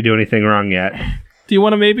seen actually do anything wrong yet. Do you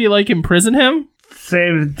want to maybe imprison him?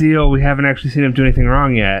 Same deal. We haven't actually seen him do anything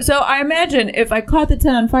wrong yet. So I imagine if I caught the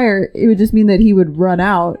tent on fire, it would just mean that he would run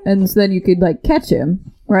out, and so then you could catch him,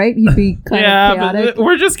 right? He'd be kind of chaotic. But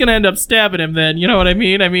we're just gonna end up stabbing him then. You know what I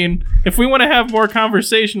mean? If we want to have more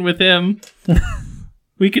conversation with him,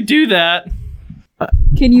 we could do that.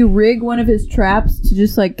 Can you rig one of his traps to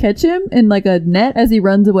just catch him in a net as he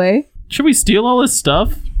runs away? Should we steal all his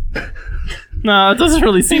stuff? No, it doesn't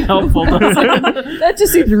really seem helpful, does it? That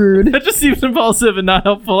just seems rude. That just seems impulsive and not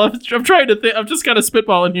helpful. I'm trying to think. I'm just kind of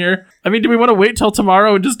spitballing here. I mean, do we want to wait till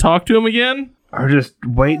tomorrow and just talk to him again? Or just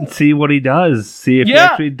wait and see what he does. See if he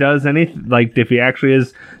actually does anything. Like, if he actually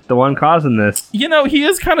is the one causing this. You know, he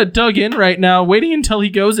is kind of dug in right now. Waiting until he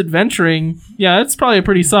goes adventuring. Yeah, that's probably a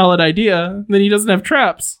pretty solid idea. Then he doesn't have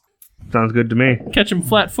traps. Sounds good to me. Catch him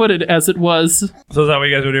flat-footed as it was. So is that what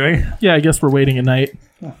you guys are doing? Yeah, I guess we're waiting a night.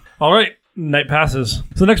 All right. Night passes.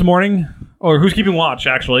 So next morning, or who's keeping watch,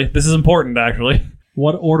 actually? This is important, actually.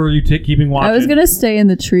 What order are you keeping watch I was in? going to stay in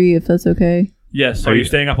the tree if that's okay. Yes. Are you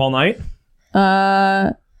staying up all night?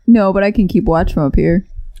 No, but I can keep watch from up here.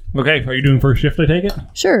 Okay. Are you doing first shift, I take it?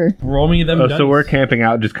 Sure. Roll me them dice. So we're camping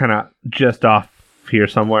out just off here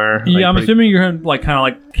somewhere. Yeah, I'm assuming you're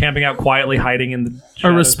kind of camping out quietly, hiding in the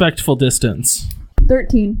shadows. A respectful distance.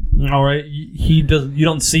 13. All right. You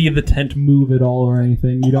don't see the tent move at all or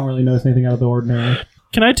anything. You don't really notice anything out of the ordinary.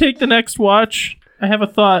 Can I take the next watch? I have a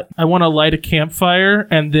thought. I want to light a campfire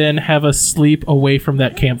and then have us sleep away from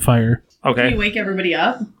that campfire. Okay. Can you wake everybody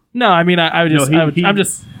up? No, I mean, I'm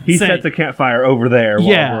just He saying. sets a campfire over there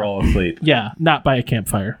while we're all asleep. Yeah, not by a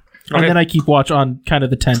campfire. Okay. And then I keep watch on kind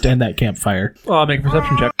of the tent and that campfire. I'll make a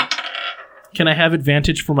perception check. Can I have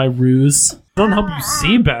advantage for my ruse? Doesn't help you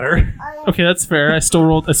see better. Okay, that's fair. I still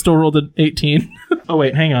rolled an 18. Oh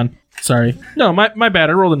wait, hang on. Sorry. No, my bad.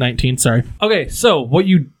 I rolled a 19. Sorry. Okay, so what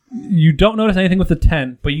you don't notice anything with the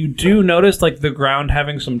tent, but you do notice like the ground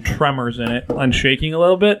having some tremors in it and shaking a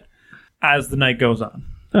little bit as the night goes on.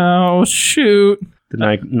 Oh shoot. The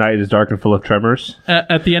night is dark and full of tremors.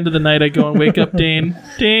 At the end of the night, I go and wake up Dane.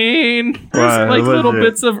 Dane! There's like what little is it?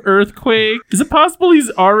 bits of earthquake. Is it possible he's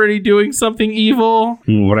already doing something evil?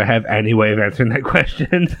 Would I have any way of answering that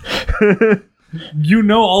question? You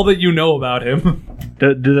know all that you know about him.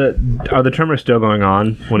 Are the tremors still going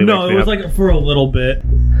on when he No, wakes it me was up? like for a little bit.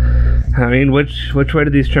 I mean, which way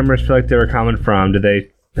did these tremors feel like they were coming from? Did they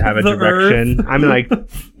have a The direction? earth. I mean, like,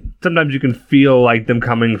 sometimes you can feel like them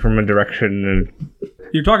coming from a direction. And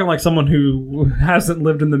You're talking like someone who hasn't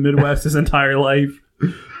lived in the Midwest his entire life.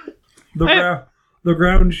 The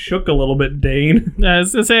ground shook a little bit, Dane. I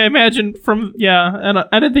was gonna say, I imagine and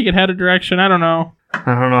I didn't think it had a direction. I don't know.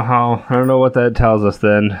 I don't know what that tells us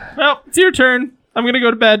then. Well, it's your turn. I'm gonna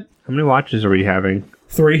go to bed. How many watches are we having?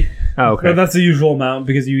 3. Oh, okay. But that's the usual amount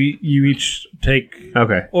because you each take...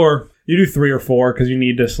 Okay. Or you do 3 or 4 because you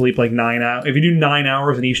need to sleep like 9 hours. If you do 9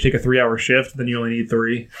 hours and each take a 3-hour shift, then you only need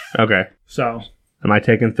 3. Okay. So... Am I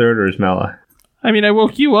taking third or is Mela? I mean, I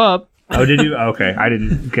woke you up. Oh, did you? Okay, I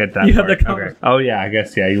didn't get that You had part. the cover. Okay. Oh, yeah, I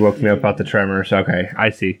guess, yeah, you woke me up about the tremors. Okay,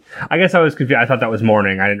 I see. I guess I was confused. I thought that was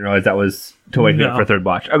morning. I didn't realize that was to wake me up No. for third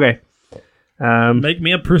watch. Okay. Make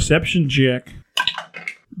me a perception check.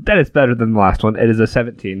 That is better than the last one. It is a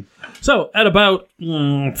 17. So, at about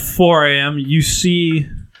 4 a.m., you see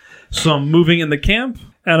some moving in the camp.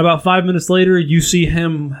 And about 5 minutes later, you see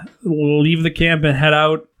him leave the camp and head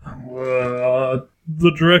out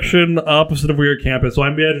the direction opposite of where your camp is. So I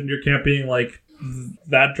imagine your camp being like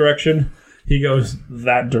that direction. He goes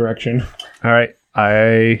that direction. All right,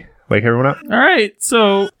 I wake everyone up. All right.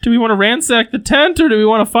 So, do we want to ransack the tent or do we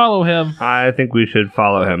want to follow him? I think we should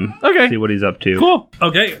follow him. Okay. See what he's up to. Cool.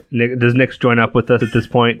 Okay. Nick, does Nick join up with us at this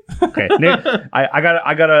point? Okay, Nick.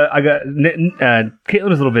 Caitlin is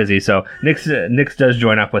a little busy, so Nick does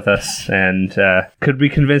join up with us. And could we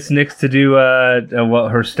convince Nick to do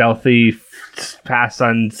her stealthy pass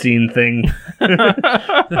unseen thing?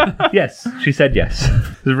 Yes, she said yes.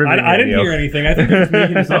 I didn't hear anything. I think he's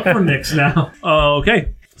making this up for Nyx now.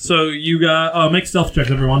 Okay. So you got make stealth checks,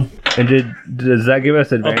 everyone. And does that give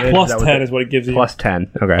us A advantage? plus Is that 10 is what it gives you. plus 10.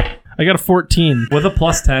 Okay. I got a 14. With a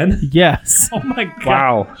plus 10? Yes. Oh my god.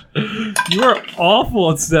 Wow. You are awful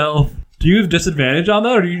at stealth. Do you have disadvantage on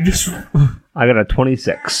that, or do you just... I got a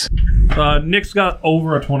 26. Nick's got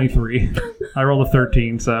over a 23. I rolled a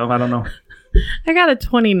 13, so I don't know. I got a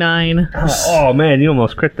 29. Oh man, you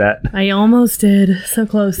almost crit that. I almost did. So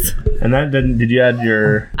close. And that did you add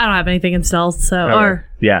your? I don't have anything in stealth, so Okay.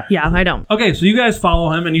 Yeah. yeah, I don't. Okay, so you guys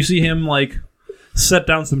follow him, and you see him, like, set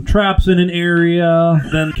down some traps in an area,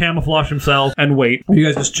 then camouflage himself, and wait. Are you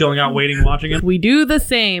guys just chilling out, waiting, watching him? We do the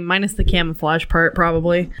same, minus the camouflage part,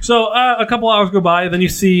 probably. So, a couple hours go by, then you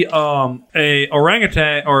see a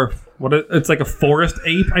orangutan, or... it's like a forest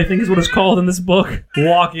ape, I think is what it's called in this book.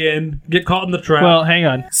 Walk in, get caught in the trap. Well, hang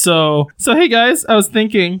on. So hey guys, I was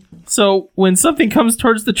thinking, so when something comes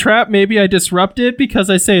towards the trap, maybe I disrupt it because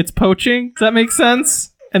I say it's poaching. Does that make sense?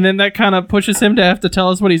 And then that kind of pushes him to have to tell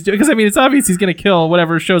us what he's doing. Because, I mean, it's obvious he's going to kill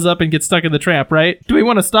whatever shows up and gets stuck in the trap, right? Do we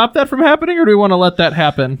want to stop that from happening, or do we want to let that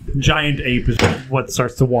happen? Giant ape is what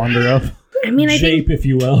starts to wander up. I mean, Jape, if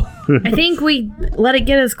you will. I think we let it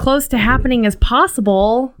get as close to happening as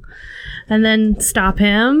possible and then stop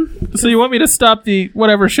him. So you want me to stop the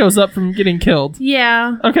whatever shows up from getting killed?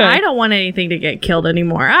 Yeah. Okay. I don't want anything to get killed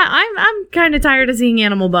anymore. I'm kind of tired of seeing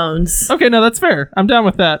animal bones. Okay, no, that's fair. I'm down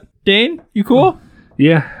with that. Dane, you cool?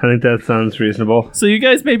 Yeah, I think that sounds reasonable. So you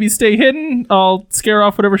guys maybe stay hidden. I'll scare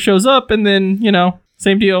off whatever shows up, and then,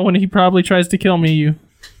 same deal. When he probably tries to kill me, you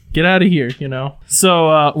get out of here,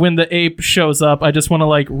 So when the ape shows up, I just want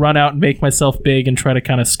to, run out and make myself big and try to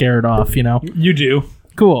kind of scare it off, You do.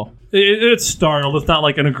 Cool. It's startled. It's not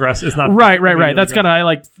like an aggressive. It's not. Right. That's kind of,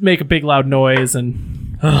 I make a big loud noise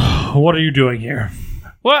and... What are you doing here?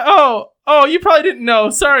 What? Oh, you probably didn't know.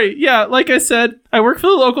 Sorry. Yeah, like I said, I work for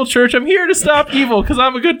the local church. I'm here to stop evil because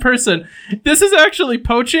I'm a good person. This is actually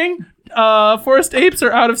poaching. Forest apes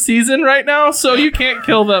are out of season right now, so you can't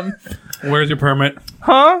kill them. Where's your permit?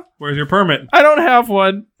 Huh? Where's your permit? I don't have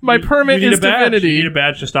one. My permit is divinity. You need a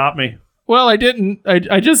badge to stop me. Well, I didn't.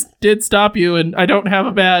 I just did stop you, and I don't have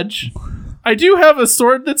a badge. I do have a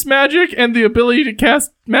sword that's magic and the ability to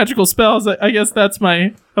cast magical spells. I guess that's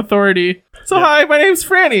my authority. So Hi, my name's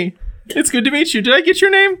Franny. It's good to meet you. Did I get your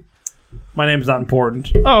name? My name's not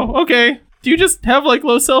important. Oh, okay. Do you just have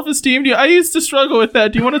low self-esteem? I used to struggle with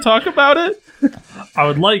that. Do you want to talk about it? I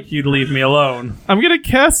would like you to leave me alone. I'm gonna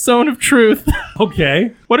cast Zone of Truth.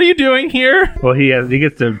 Okay. What are you doing here? Well, he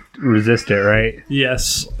gets to resist it, right?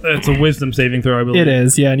 Yes. It's a wisdom saving throw, I believe. It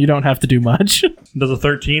is, yeah, and you don't have to do much. Does a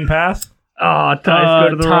 13 pass? Oh, ties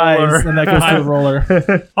go to the roller. And that goes to the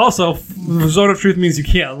roller. Also, Zone of Truth means you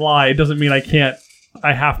can't lie. It doesn't mean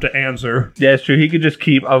I have to answer. Yeah, it's true. He could just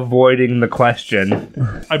keep avoiding the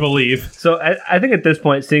question. I believe. So I think at this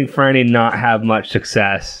point, seeing Franny not have much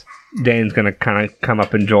success, Dane's going to kind of come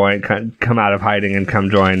up and join, come out of hiding and come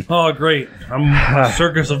join. Oh, great. I'm a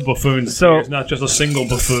circus of buffoons. So it's not just a single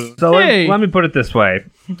buffoon. So let me put it this way.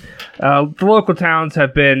 The local towns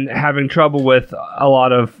have been having trouble with a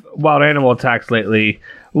lot of wild animal attacks lately,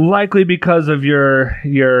 likely because of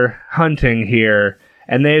your hunting here.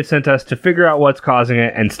 And they've sent us to figure out what's causing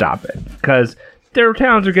it and stop it. Because their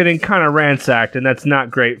towns are getting kind of ransacked, and that's not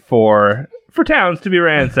great for towns to be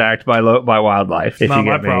ransacked by wildlife. If not you get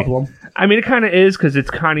my me. problem. I mean, it kind of is, because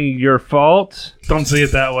it's kind of your fault. Don't see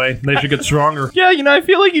it that way. They should get stronger. Yeah, I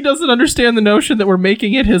feel like he doesn't understand the notion that we're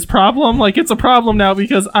making it his problem. It's a problem now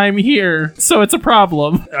because I'm here, so it's a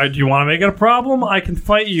problem. Do you want to make it a problem? I can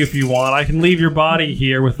fight you if you want. I can leave your body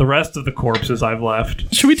here with the rest of the corpses I've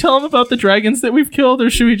left. Should we tell him about the dragons that we've killed, or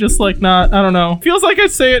should we just not? I don't know. Feels like I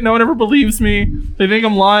say it, no one ever believes me. They think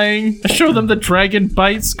I'm lying. I show them the dragon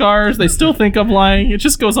bite scars. They still think I'm lying. It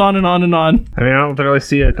just goes on and on and on. I mean, I don't really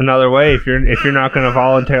see it another way. If you're not going to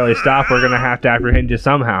voluntarily stop, we're going to have to apprehend you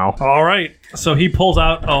somehow. All right. So he pulls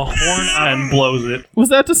out a horn and blows it. Was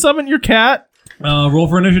that to summon your cat? Roll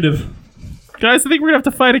for initiative. Guys, I think we're going to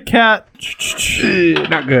have to fight a cat.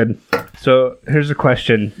 Not good. So here's a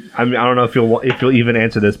question. I mean, I don't know if you'll even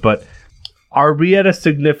answer this, but are we at a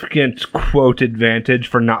significant quote advantage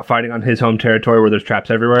for not fighting on his home territory where there's traps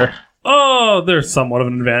everywhere? Oh, there's somewhat of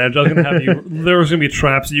an advantage. I was going to have you. There was going to be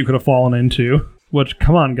traps that you could have fallen into. Which,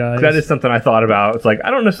 come on, guys. That is something I thought about. It's I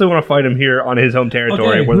don't necessarily want to fight him here on his home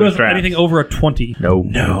territory okay, where who there's has traps. anything over a 20?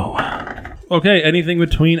 No. Okay, anything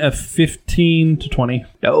between a 15 to 20.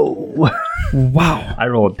 No. Wow. I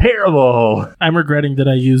rolled terrible. I'm regretting that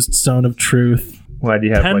I used Zone of Truth. Why do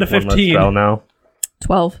you have 10 to one less 15. spell now?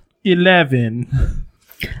 12. 11.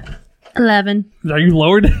 11. Are you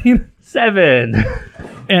lower, Dane? 7.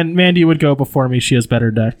 And Mandy would go before me. She has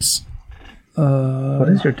better dex. What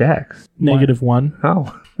is your dex? -1.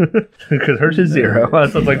 Oh. Because hers is 0.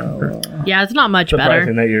 That sounds like Yeah, it's not much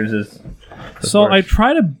surprising better. that yours is. So worse. I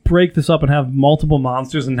try to break this up and have multiple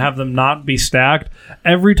monsters and have them not be stacked.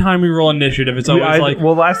 Every time we roll initiative, it's always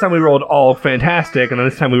Well, last time we rolled all fantastic, and then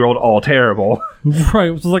this time we rolled all terrible.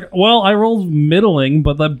 right. It's well, I rolled middling,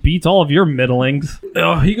 but that beats all of your middlings.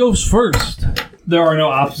 He goes first. There are no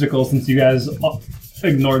obstacles since you guys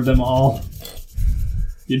ignored them all.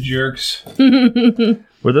 You jerks.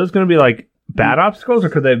 Were those going to be bad obstacles, or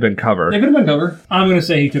could they have been cover? They could have been cover. I'm going to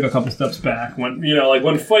say he took a couple steps back when,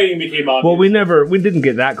 when fighting became obvious. Well, we didn't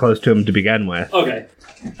get that close to him to begin with. Okay.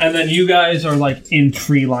 And then you guys are in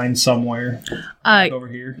tree line somewhere. Over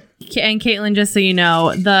here. And Caitlin, just so you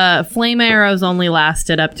know, the flame arrows only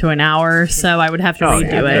lasted up to an hour, so I would have to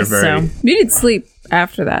redo it. You did sleep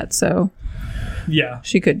after that, so Yeah.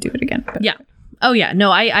 she could do it again. But. Yeah. Oh yeah,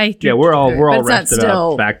 no, I Yeah, we're all But it's not rested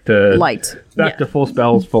still up. Back to light. to full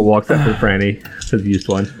spells, full walk, except for Franny, because he used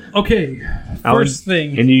one. Okay, Alan, first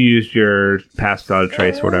thing. And you used your pass without a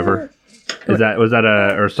trace, or whatever. Was that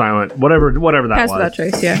a or silent whatever that Pass was? without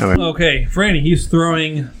trace, yeah. Okay. Okay, Franny, he's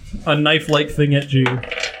throwing a knife-like thing at you.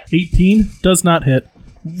 18? Does not hit.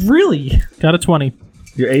 Really? Got a 20.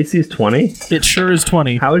 Your AC is 20. It sure is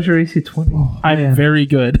 20. How is your AC 20? I'm very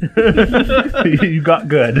good. You got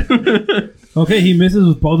good. Okay, he misses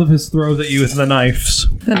with both of his throws at you with the knives.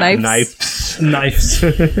 The knives. Knife. Knives.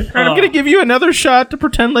 I'm gonna give you another shot to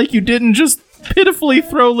pretend like you didn't just pitifully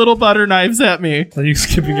throw little butter knives at me. Are you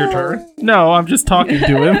skipping your turn? No, I'm just talking to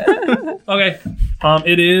him. Okay.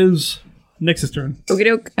 It is Nyx's turn. Okie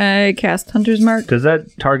doke. I cast Hunter's Mark. Does that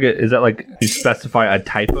target? Is that like you specify a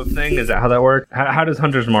type of thing? Is that how that works? How does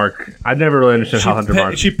Hunter's Mark? I've never really understood how Hunter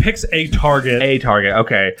Mark. She picks a target. A target.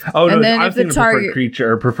 Okay. Oh no, And then I if was the thinking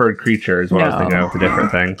preferred creature is what I was No. thinking of. A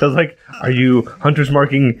different thing. So I was like, are you Hunter's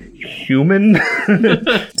marking human?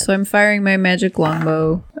 So I'm firing my magic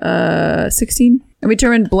longbow. 16. And we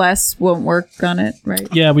determined Bless won't work on it, right?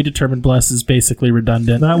 Yeah, we determined Bless is basically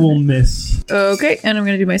redundant. That will miss. Okay, and I'm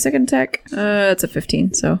going to do my second attack. It's a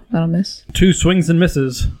 15, so that'll miss. 2 swings and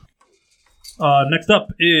misses. Next up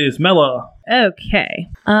is Mela. Okay.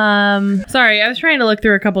 Sorry, I was trying to look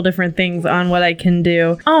through a couple different things on what I can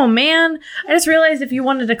do. Oh man, I just realized if you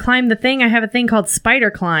wanted to climb the thing, I have a thing called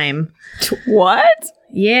spider climb. What?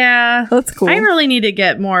 Yeah. That's cool. I really need to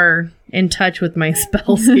get more in touch with my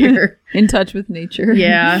spells here. In touch with nature.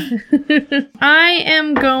 Yeah. I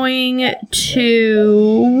am going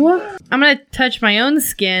to touch my own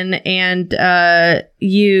skin and do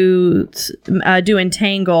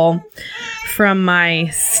entangle from my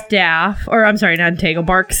staff, or I'm sorry, not entangle,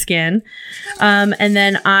 bark skin. And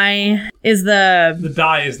then The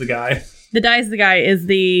die is the guy. the die is the guy is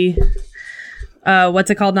the what's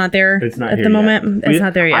it called? Not there. It's not at here the yet. moment. It's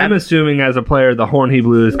not there yet. I'm assuming as a player, the horn he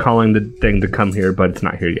blew is calling the thing to come here, but it's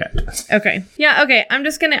not here yet. Okay. Yeah, okay. I'm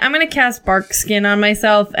gonna cast bark skin on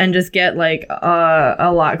myself and just get like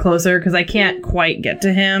a lot closer because I can't quite get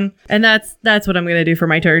to him. And that's what I'm gonna do for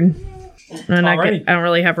my turn. I don't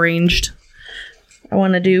really have ranged. I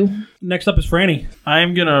want to do. Next up is Franny.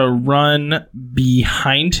 I'm gonna run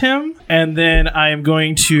behind him, and then I am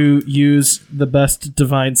going to use the best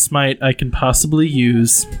divine smite I can possibly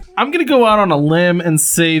use. I'm gonna go out on a limb and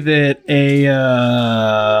say that a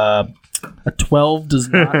 12 does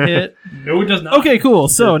not hit. No, it does not. Okay, cool.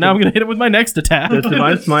 So now I'm gonna hit it with my next attack. Does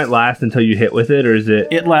Divine Smite last until you hit with it, or is it?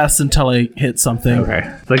 It lasts until I hit something. Okay,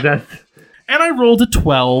 it's like that. And I rolled a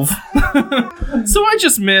 12. So I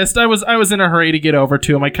just missed. I was in a hurry to get over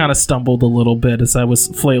to him. I kind of stumbled a little bit as I was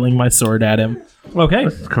flailing my sword at him. Okay.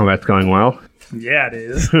 This combat's going well. Yeah, it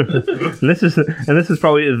is. And this is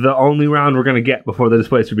probably the only round we're gonna get before the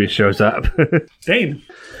Displacer Beast shows up. Dane.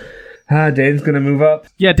 Dane's gonna move up.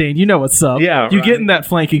 Yeah, Dane, you know what's up. Yeah, You right. get in that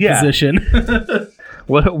flanking Yeah. position.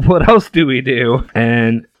 What else do we do?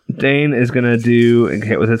 And Dane is gonna do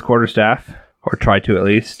hit with his quarterstaff, or try to at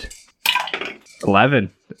least. 11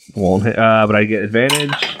 won't hit, but I get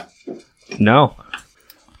advantage. No,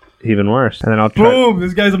 even worse. And then I'll try. Boom!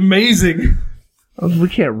 This guy's amazing. We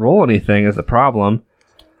can't roll anything is the problem.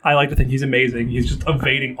 I like to think he's amazing. He's just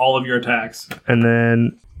evading all of your attacks. And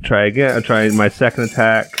then try again. I'll try my second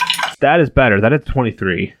attack. That is better. That is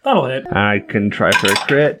 23. That'll hit. I can try for a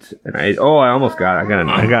crit, and I almost got it.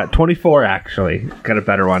 I got 24 actually. Got a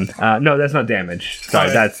better one. No, that's not damage. Sorry,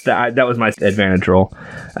 Alright. that was my advantage roll.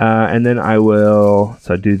 And then I will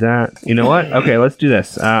do that. You know what? Okay, let's do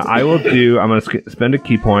this. I'm gonna spend a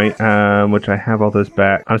key point, which I have all those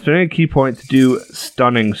back. I'm spending a key point to do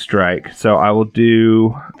stunning strike. So I will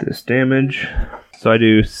do this damage. So I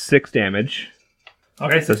do 6 damage.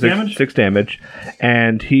 Okay, So 6 damage. 6 damage.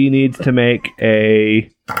 And he needs to make a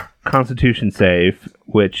Constitution save,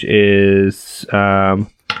 which is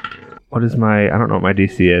what is my? I don't know what my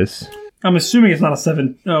DC is. I'm assuming it's not a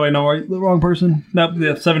 7. Oh, wait, no, are you the wrong person? No,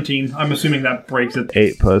 yeah, 17. I'm assuming that breaks it.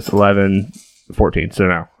 8 plus 11, 14. So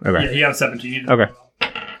no. Okay. Yeah, he got a 17. Okay.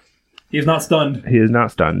 He is not stunned. He is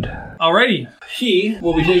not stunned. Alrighty. He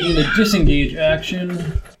will be taking the disengage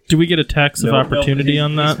action. Do we get attacks of opportunity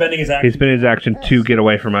on He's that? spending his action. He's spent his action to get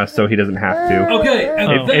away from us, so he doesn't have to. Okay,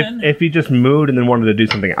 and then If he just moved and then wanted to do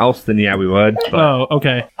something else, then yeah, we would. But Oh,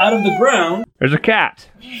 okay. out of the ground. there's a cat.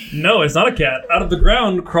 No, it's not a cat. Out of the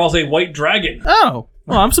ground crawls a white dragon. Oh,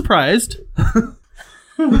 well, I'm surprised.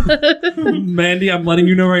 Mandy, I'm letting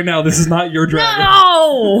you know right now, this is not your dragon.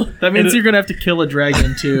 No! That means you're gonna have to kill a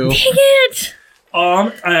dragon too. Dang it!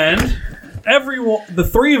 And everyone, the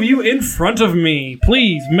 3 of you in front of me,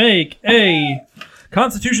 please make a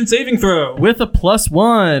Constitution saving throw. With a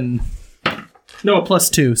 +1. No, a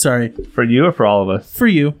 +2. Sorry. For you or for all of us? For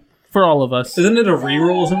you. For all of us. Isn't it a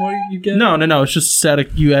reroll? Isn't what you get? No. It's just static.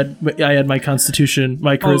 I had my Constitution,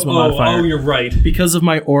 my Charisma modifier. Oh, you're right. Because of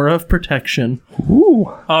my aura of protection. Ooh.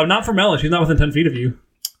 Not for Mela. She's not within 10 feet of you.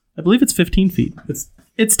 I believe it's 15 feet.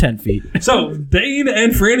 It's 10 feet. So Dane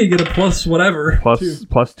and Franny get a plus whatever.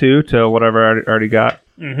 +2 to whatever I already got.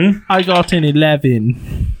 Mm-hmm. I got an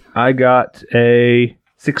 11. I got a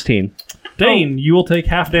 16. Dane, you will take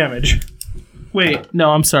half damage. Wait,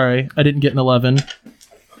 no, I'm sorry. I didn't get an 11.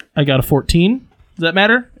 I got a 14. Does that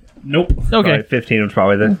matter? Nope. Okay. Right, 15 was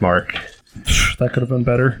probably the mark. That could have been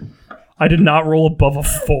better. I did not roll above a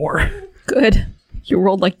 4. Good. You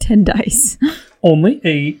rolled like 10 dice. Only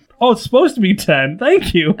 8. Oh, it's supposed to be 10.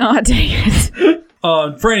 Thank you. Oh, dang it.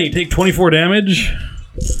 Franny, take 24 damage.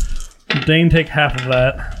 Dane, take half of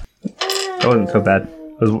that. That wasn't so bad.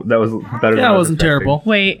 That was better than That I was wasn't expecting. terrible.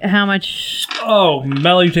 Wait, how much? Oh,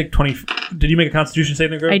 Mela, you take 20. Did you make a Constitution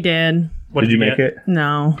saving throw? I did. What Did you make get? it?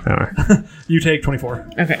 No. Oh. You take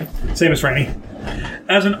 24. Okay. Same as Franny.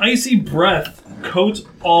 As an icy breath coats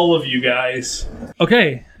all of you guys.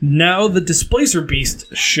 Okay, now the Displacer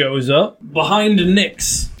Beast shows up behind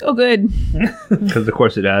Nyx. Oh, good. Because of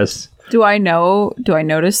course it does. Do I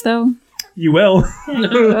notice, though? You will.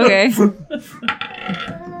 Okay.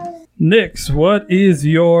 Nyx, what is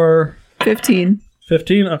your 15.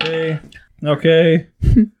 15? Okay.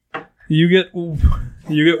 You get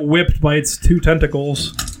whipped by its 2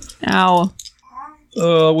 tentacles. Ow.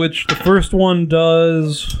 Which the first one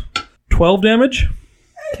does 12 damage,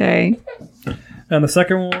 Okay. and the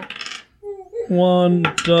second one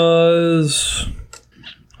does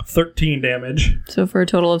 13 damage. So for a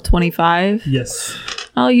total of 25, Yes.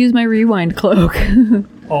 I'll use my rewind cloak.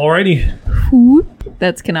 Alrighty. Whoop.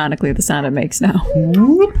 That's canonically the sound it makes now.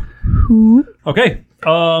 Whoop. Whoop. Okay.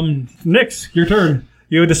 Nyx, your turn.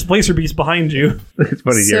 You have a Displacer Beast behind you. It's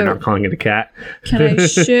funny So- you're not calling it a cat. Can I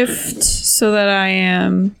shift so that I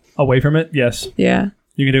am... Away from it? Yes. Yeah.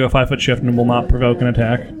 You can do a 5-foot shift and it will not provoke an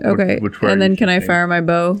attack. Okay. Which way are and then you can I shifting? fire my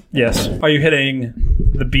bow? Yes. Are you hitting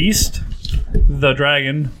the beast, the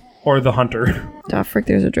dragon, or the hunter? Oh, frick,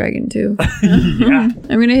 there's a dragon too. Yeah.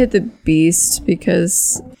 I'm going to hit the beast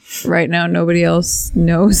because right now nobody else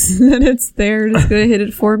knows that it's there. It's going to hit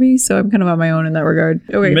it for me, so I'm kind of on my own in that regard.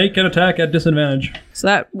 Okay. Make an attack at disadvantage. So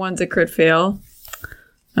that one's a crit fail.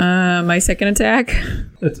 My second attack,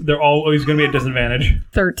 They're always going to be at disadvantage.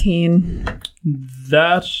 13.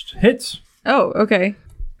 That hits. Oh, okay.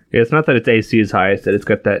 Yeah, it's not that its AC is highest, that it's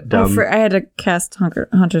got that dumb... I had to cast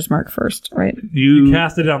Hunter's Mark first, right? You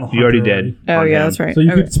cast it on the hunter. You already did. Oh, on yeah, him, that's right. So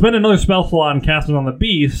you Okay. could spend another spell slot and cast it on the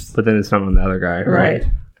beast. But then it's not on the other guy, right? Right.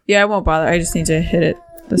 Yeah, I won't bother. I just need to hit it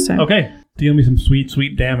this time. Okay. Deal me some sweet,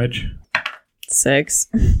 sweet damage. 6.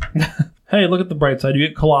 Hey, look at the bright side. You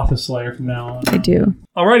get Colossus Slayer from now on. I do.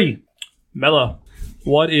 Alrighty. Mela,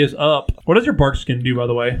 what is up? What does your bark skin do, by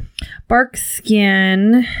the way? Bark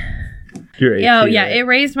skin. Your AC, Oh yeah, right? it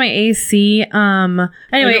raised my AC. Anyway,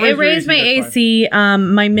 it raised my that's AC.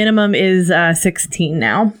 My minimum is 16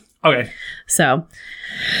 now. Okay. So,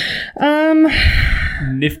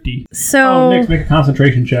 Nifty. so Oh, Nyx, make a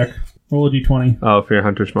concentration check. Roll a d20. Oh, for your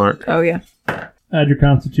Hunter's Mark. Oh, yeah. Add your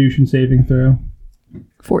Constitution saving throw.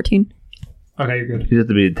 14. Okay, you're good. You have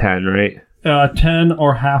to be a 10, right? 10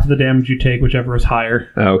 or half the damage you take, whichever is higher.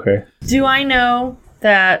 Oh, okay. do I know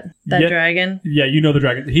that Yeah. dragon? Yeah, you know the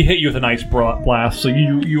dragon. He hit you with an ice blast, so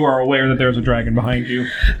you are aware that there's a dragon behind you.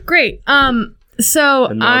 Great. So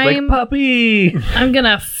And I was I'm like, puppy! I'm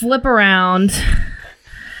gonna flip around,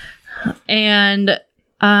 and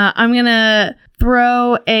I'm gonna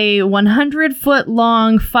throw a 100-foot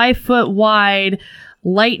long, 5-foot wide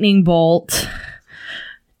lightning bolt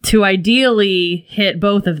to ideally hit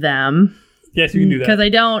both of them. Yes, you can do that. Because I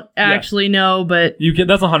don't actually know, but You can.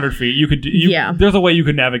 That's 100 feet. You could. Yeah. There's a way you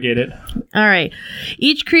could navigate it. all right.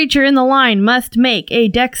 Each creature in the line must make a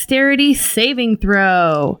dexterity saving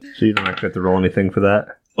throw. So you don't actually have to roll anything for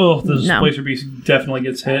that? Oh, the No. Displacer Beast definitely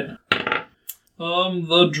gets hit.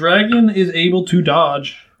 The dragon is able to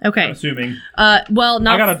dodge. Okay. Assuming. Well,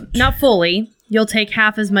 I got not fully. You'll take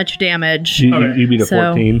half as much damage. You beat a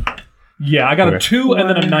So- 14? Yeah, I got a Okay. 2 and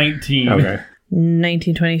then a 19. Okay.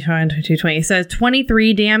 19, 20, 22, 20. So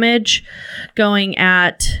 23 damage going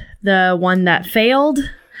at the one that failed,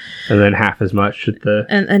 And then half as much at the...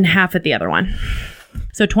 and half at the other one.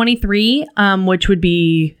 So 23, which would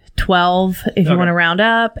be 12 if you Okay. want to round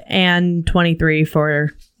up, and 23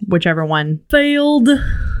 for whichever one failed.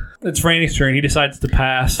 It's Franny's turn. He decides to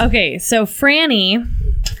pass. Okay, so Franny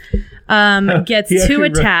Gets He 2 actually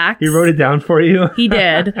attacks. He wrote it down for you. He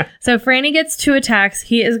did. So Franny gets 2 attacks.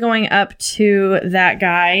 He is going up to that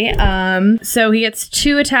guy. So he gets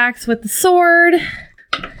 2 attacks with the sword.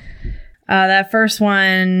 That first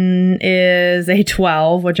one is a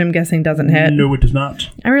 12, which I'm guessing doesn't hit. No, it does not.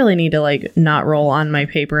 I really need to like not roll on my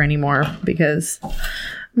paper anymore because I'm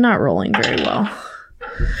not rolling very well.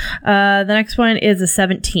 The next one is a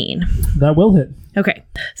 17. That will hit. Okay,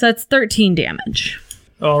 so that's 13 damage.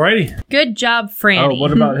 Alrighty. Good job, Franny. Oh,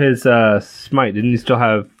 what about his smite? Didn't he still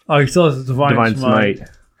have Oh, he still has his divine smite.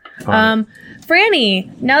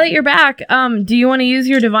 Franny, now that you're back, do you want to use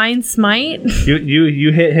your divine smite?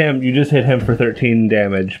 You hit him. You just hit him for 13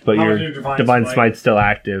 damage, but How your much is your divine smite's still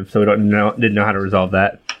active, so we didn't know how to resolve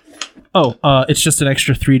that. Oh, it's just an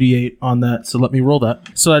extra 3d8 on that, so let me roll that.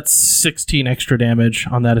 So that's 16 extra damage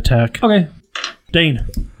on that attack. Okay. Dane,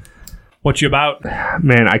 what you about?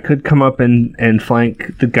 Man, I could come up and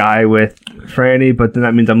flank the guy with Franny, but then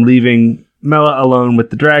that means I'm leaving Mela alone with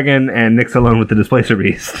the dragon and Nyx alone with the displacer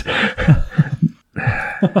beast.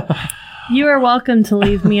 You are welcome to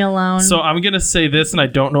leave me alone. So I'm going to say this, and I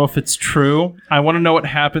don't know if it's true. I want to know what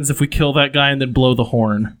happens if we kill that guy and then blow the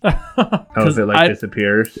horn. Oh, if it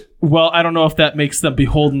disappears? Well, I don't know if that makes them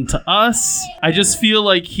beholden to us. I just feel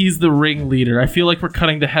like he's the ringleader. I feel like we're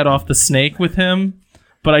cutting the head off the snake with him,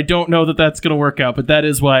 but I don't know that that's going to work out, but that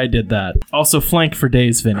is why I did that. Also, flank for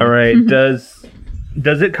days, Vinny. All right,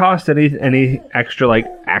 Does it cost any extra like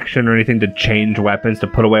action or anything to change weapons, to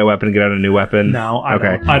put away a weapon and get out a new weapon? No, I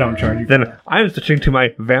don't charge you. Then I'm switching to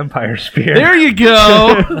my vampire spear. There you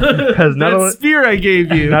go! Because That spear I gave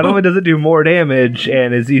you. not only does it do more damage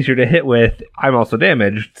and is easier to hit with, I'm also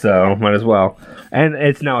damaged, so might as well. And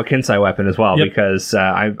it's now a Kinsai weapon as well, because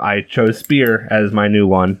I chose spear as my new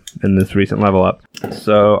one in this recent level up.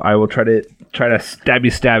 So I will try to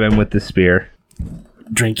stab him with the spear.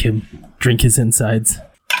 Drink him. Drink his insides.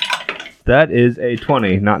 That is a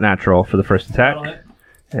 20, not natural, for the first attack.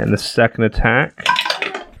 And the second attack,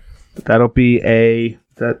 that'll be a...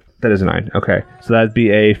 That is a 9. Okay, so that'd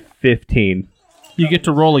be a 15. You get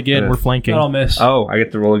to roll again. We're flanking. I'll miss. Oh, I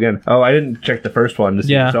get to roll again. Oh, I didn't check the first one to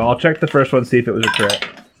see. Yeah. So I'll check the first one, see if it was a crit.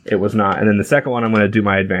 It was not. And then the second one, I'm going to do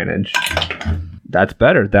my advantage. That's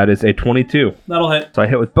better. That is a 22. That'll hit. So I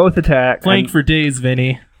hit with both attacks. Flank for days,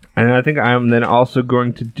 Vinny. And I think I'm then also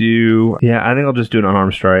going to do... Yeah, I think I'll just do an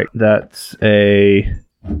unarmed strike. That's a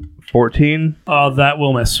 14. That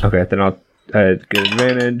will miss. Okay, then I'll get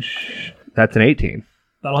advantage. That's an 18.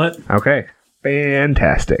 That'll hit. Okay,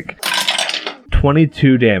 fantastic.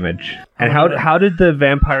 22 damage. And how did the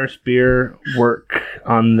vampire spear work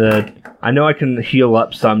on the... I know I can heal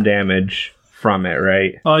up some damage from it,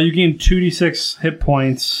 right? You gain 2d6 hit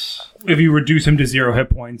points if you reduce him to 0 hit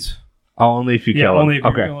points. Oh, only if you kill him.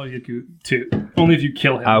 Only if you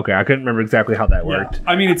kill him. Okay, I couldn't remember exactly how that worked.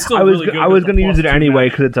 I mean, it's still I was really good. I was going to use it anyway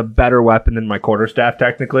because it's a better weapon than my quarterstaff,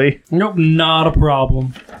 technically. Nope, not a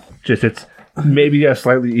problem. Just it's maybe a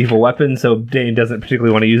slightly evil weapon, so Dane doesn't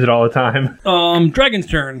particularly want to use it all the time. Dragon's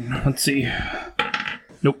turn. Let's see.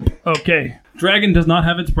 Nope. Okay. Dragon does not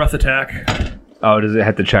have its breath attack. Oh, does it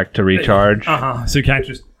have to check to recharge? So you can't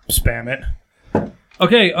just spam it.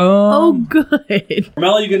 Okay, oh, good.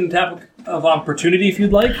 Mela, you get an attack of opportunity if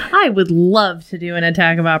you'd like. I would love to do an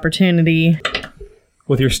attack of opportunity.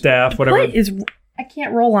 With your staff, whatever. What is... I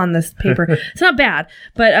can't roll on this paper. It's not bad,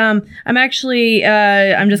 but I'm actually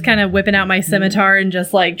I'm just kind of whipping out my scimitar and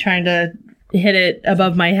just like trying to hit it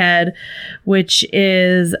above my head, which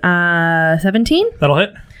is 17. That'll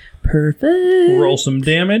hit. Perfect. Roll some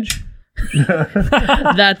damage.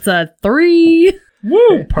 That's a 3.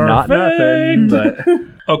 Woo! Perfect. Not nothing, but...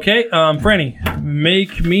 Okay, Franny,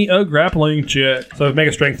 make me a grappling check. So make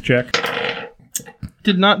a strength check.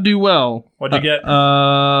 Did not do well. What'd you get?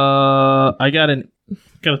 I got a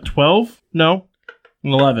 12? No,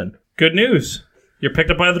 an 11. Good news. You're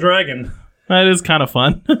picked up by the dragon. That is kind of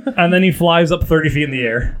fun. And then he flies up 30 feet in the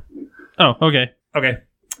air. Oh, okay. Okay.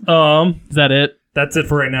 Is that it? That's it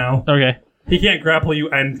for right now. Okay. He can't grapple you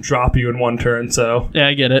and drop you in one turn, so... Yeah,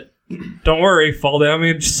 I get it. Don't worry, fall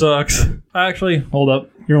damage sucks. Actually, hold up.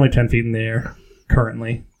 You're only 10 feet in the air,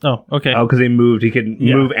 currently. Oh, okay. Oh, because he moved. He could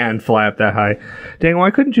move and fly up that high. Dang,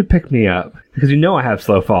 why couldn't you pick me up? Because you know I have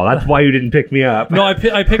slow fall. That's why you didn't pick me up. No, I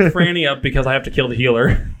picked Franny up because I have to kill the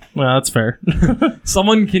healer. Well, that's fair.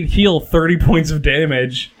 Someone can heal 30 points of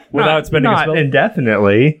damage without spending a spell. Not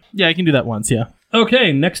indefinitely. Yeah, I can do that once, yeah.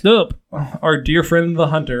 Okay, next up, our dear friend the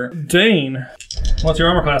hunter, Dane. What's your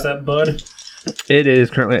armor class at, bud? It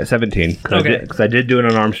is currently at 17. Because I did do an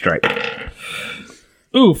unarmed strike.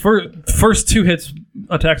 Ooh, first 2 hits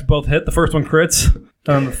attacks both hit. The first one crits.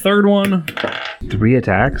 On the third one, 3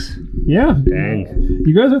 attacks? yeah. Dang.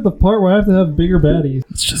 You guys are at the part where I have to have bigger baddies.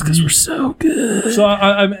 It's just because we're so good. So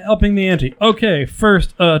I'm upping the ante. Okay,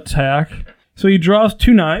 first attack. So he draws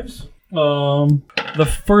 2 knives.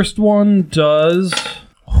 The first one does,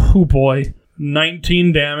 oh boy,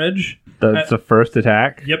 19 damage. That's the first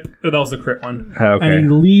attack? Yep, that was the crit one. Okay. And he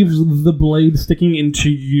leaves the blade sticking into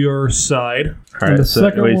your side. All right, and the so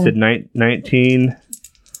second wait, you one, said 19.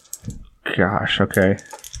 Gosh, okay.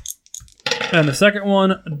 And the second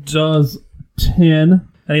one does 10,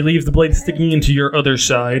 and he leaves the blade sticking into your other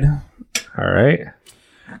side. All right.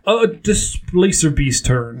 Displacer beast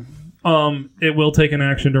turn. It will take an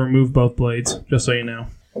action to remove both blades, just so you know.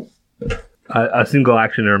 A single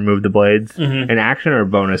action to remove the blades? Mhm. An action or a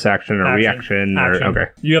bonus action or reaction? Action. Or,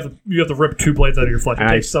 okay. You have to rip 2 blades out of your flesh. It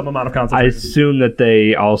takes some amount of I concentration. assume that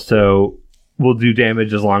they also will do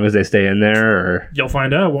damage as long as they stay in there, or... You'll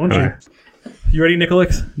find out, won't Okay. you? You ready,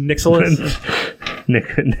 Nicholas? Nicholas?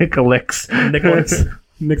 Nicolix. Nicholas?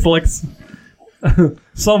 Nicholas?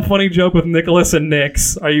 Some funny joke with Nicholas and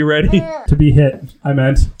Nix. Are you ready? To be hit, I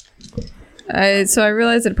meant. So I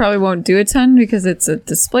realized it probably won't do a ton because it's a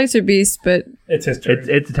displacer beast, but It's his turn.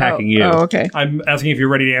 It's attacking you. Oh, okay. I'm asking if you're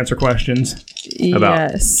ready to answer questions.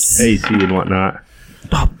 About Yes. AC and whatnot.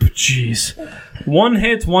 Oh, jeez. 1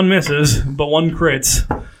 hits, 1 misses, but 1 crits.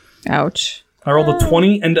 Ouch. I rolled a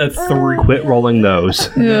 20 and a 3. Quit rolling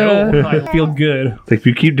those. No, I feel good. Like, if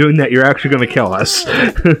you keep doing that, you're actually going to kill us.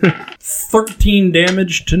 13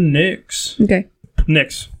 damage to Nix. Okay.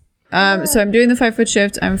 Nix. So I'm doing the 5-foot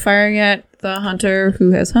shift. I'm firing at the hunter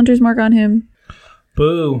who has hunter's mark on him.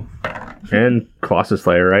 Boo. And Colossus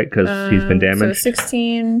Slayer, right? Because he's been So damaged.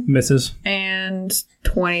 16 Misses. and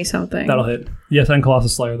 20 something. That'll hit. Yes, and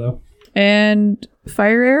Colossus Slayer, though. And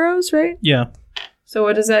fire arrows, right? Yeah. So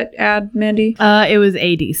what does that add, Mandy? It was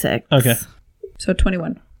AD6. Okay. So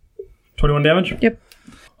 21. 21 damage? Yep.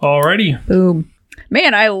 Alrighty. Boom.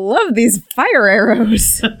 Man, I love these fire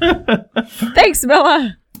arrows. Thanks,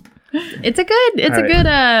 Bella. It's a good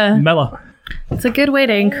Mela. it's a good way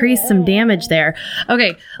to increase some damage there.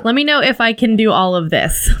 Okay, let me know if I can do all of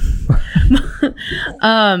this.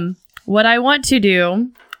 What I want to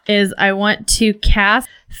do is I want to cast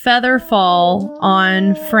Featherfall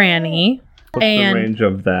on Franny. What's and the range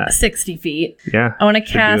of that? 60 feet. Yeah. I want to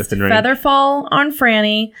should be cast within range. Featherfall on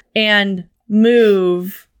Franny and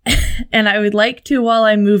move. And I would like to, while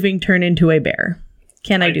I'm moving, turn into a bear.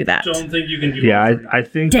 Can I do that? Don't think you can do Yeah, that. I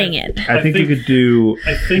think... Dang it. I think you could do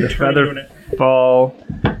I think the turning into an-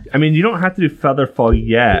 Featherfall. I mean, you don't have to do Featherfall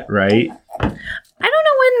yet, right? I don't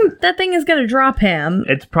know when that thing is going to drop him.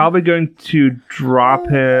 It's probably going to drop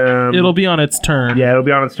him... It'll be on its turn. Yeah, it'll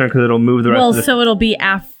be on its turn because it'll move the rest Well, of the... so it'll be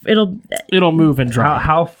It'll move and drop.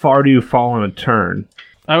 How far do you fall on a turn?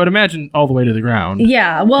 I would imagine all the way to the ground.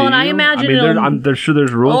 yeah. Well, Do and I you? imagine mean, it'll. I'm sure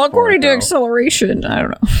there's rules. Well, according for to it, though. acceleration, I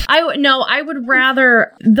don't know. I would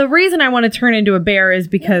rather. The reason I want to turn into a bear is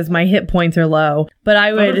because my hit points are low. But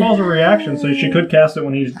I would. Featherfall's a reaction, so she could cast it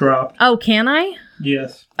when he's dropped. Oh, can I?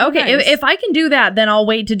 Yes. Okay, Nice. if I can do that, then I'll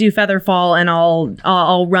wait to do Featherfall and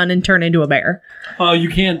I'll run and turn into a bear. You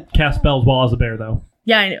can't cast spells while as a bear, though.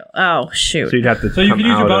 Yeah, I know. Oh shoot. So you'd have to. So you come can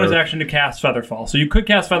use your out bonus of- action to cast Featherfall. So you could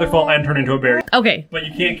cast Featherfall and turn into a bear, Okay. but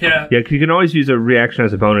you can't cast. Yeah, 'cause you can always use a reaction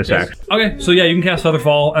as a bonus action. Okay, so yeah, you can cast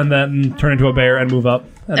Featherfall and then turn into a bear and move up,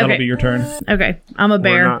 and that'll Okay. be your turn. Okay. I'm a We're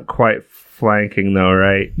bear. not quite flanking though,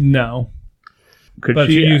 right? No, Could but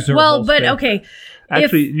she? she used her Well, whole but stick. okay.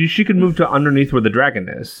 Actually, she could move to underneath where the dragon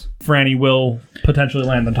is. Franny will potentially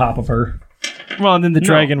land on top of her. Well, and then the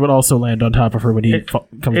dragon would also land on top of her when he comes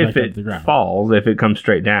back If up to it the ground. falls, if it comes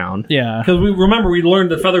straight down. Yeah. Because we learned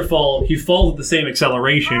that Featherfall, he falls at the same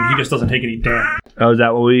acceleration, he just doesn't take any damage. Oh, is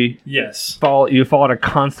that what we Yes. fall? You fall at a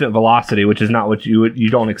constant velocity, which is not what you would. You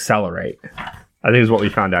don't accelerate. I think is what we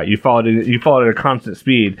found out. You fall at a constant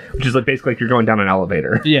speed, which is like basically like you're going down an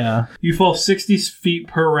elevator. Yeah. You fall 60 feet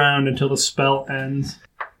per round until the spell ends.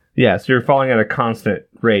 Yeah, so you're falling at a constant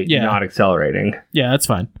rate, Yeah. not accelerating. Yeah, that's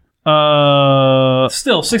fine.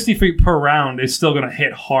 Still, 60 feet per round is still going to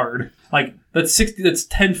hit hard. Like, that's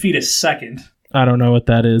 10 feet a second. I don't know what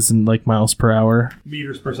that is in like miles per hour.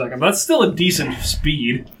 Meters per second. That's still a decent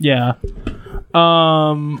speed. Yeah.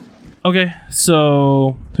 Okay,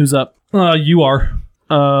 so who's up? You are.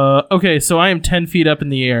 Okay, so I am 10 feet up in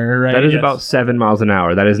the air, right? That is Yes. about 7 miles an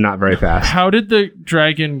hour. That is not very fast. How did the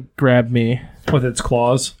dragon grab me? With its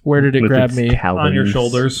claws Where did it With grab its me? talons. on your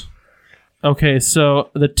shoulders. Okay, so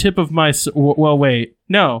the tip of my... well, wait.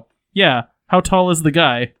 No. Yeah. How tall is the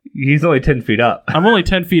guy? He's only 10 feet up. I'm only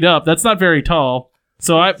 10 feet up. That's not very tall.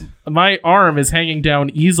 So my arm is hanging down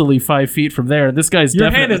easily 5 feet from there. This guy's Your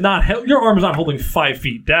hand is not. Your arm is not holding 5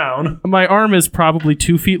 feet down. My arm is probably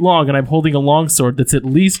 2 feet long, and I'm holding a longsword that's at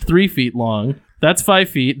least 3 feet long. That's 5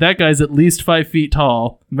 feet. That guy's at least 5 feet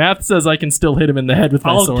tall. Math says I can still hit him in the head with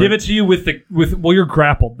my sword. I'll give it to you with well, you're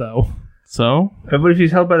grappled though. So? But if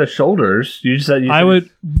he's held by the shoulders, you just said I would.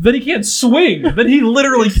 Then he can't swing. Then he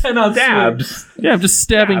literally cannot stabs. swing. Yeah, I'm just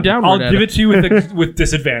stabbing down. I'll give it to you with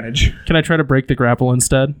disadvantage. Can I try to break the grapple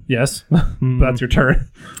instead? Yes. That's your turn.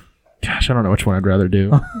 Gosh, I don't know which one I'd rather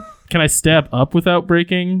do. Can I stab up without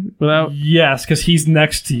breaking? Without? Yes, because he's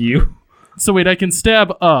next to you. So wait, I can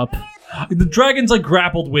stab up. The dragon's like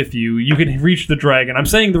grappled with you. You can reach the dragon. I'm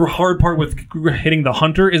saying the hard part with hitting the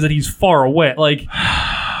hunter is that he's far away. Like,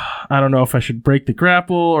 I don't know if I should break the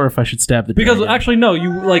grapple or if I should stab the because dragon. actually no, you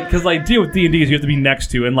like because like deal with D&D is you have to be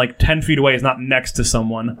next to, and like 10 feet away is not next to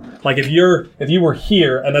someone. Like if you were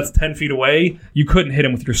here and that's 10 feet away, you couldn't hit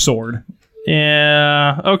him with your sword.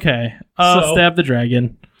 Yeah. Okay. I'll stab the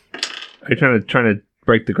dragon. Are you trying to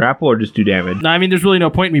break the grapple or just do damage? No, I mean, there's really no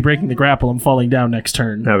point in me breaking the grapple. I'm falling down next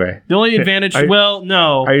turn. Okay. The only advantage,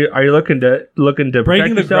 no. Are you looking to Breaking the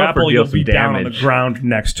protect yourself grapple, or you'll deal be some down on the damage? ground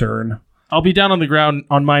next turn. I'll be down on the ground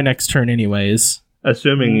on my next turn anyways.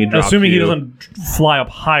 Assuming he drops Assuming he you doesn't fly up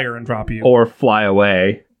higher and drop you. or fly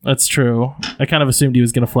away. That's true. I kind of assumed he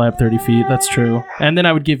was going to fly up 30 feet. That's true. And then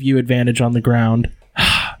I would give you advantage on the ground.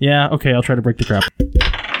 Yeah, okay, I'll try to break the grapple.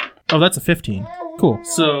 Oh, that's a 15. Cool.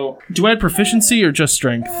 So, do I add proficiency or just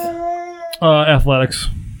strength? Athletics.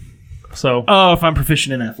 So. Oh, if I'm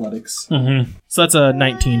proficient in athletics. Mm-hmm. So that's a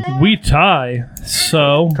 19. We tie.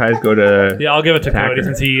 So. Ties go to. Yeah, I'll give it to attacker Cody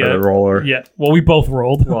since he. or the roller. Yeah. Well, we both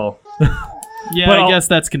rolled. Well, Yeah, But I I'll- guess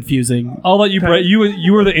that's confusing. I'll let you break.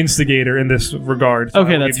 You were the instigator in this regard. So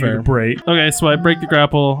Okay, I will that's give you fair. the break. Okay, so I break the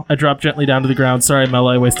grapple. I drop gently down to the ground. Sorry, Mel,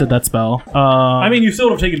 I wasted that spell. I mean, you still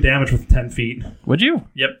would have taken damage with 10 feet. Would you?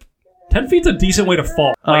 Yep. 10 feet's a decent way to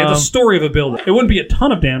fall. Like, it's a story of a building. It wouldn't be a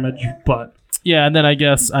ton of damage, but. Yeah, and then I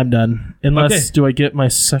guess I'm done. Unless, Okay. do I get my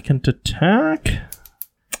second attack?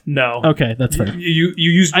 No. Okay, that's fair. You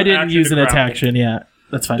used. I an didn't action use to an grapple. attack. Yeah,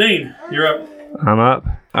 that's fine. Dane, you're up. I'm up.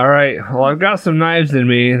 All right. Well, I've got some knives in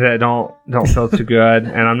me that don't feel too good,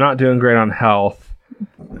 and I'm not doing great on health.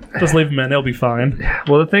 Just leave them in. They'll be fine.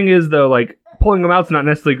 Well, the thing is, though, like pulling them out's not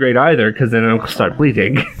necessarily great either, because then I'll start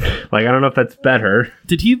bleeding. Like, I don't know if that's better.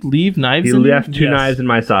 Did he leave knives He in there? left two Yes. knives in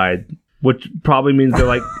my side, which probably means they're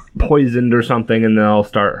like poisoned or something, and they'll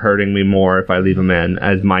start hurting me more if I leave them in,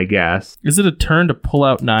 as my guess. Is it a turn to pull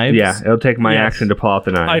out knives? Yeah, it'll take my Yes. action to pull out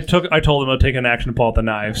the knives. I told him to take an action to pull out the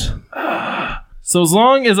knives. So as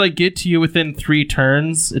long as I get to you within 3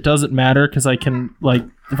 turns, it doesn't matter because I can, like,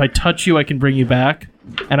 if I touch you, I can bring you back.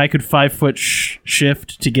 And I could 5-foot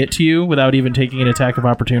shift to get to you without even taking an attack of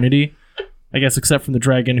opportunity. I guess except from the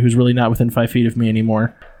dragon, who's really not within 5 feet of me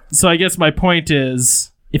anymore. So I guess my point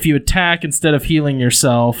is, if you attack instead of healing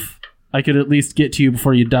yourself, I could at least get to you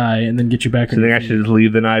before you die and then get you back. So I think I should just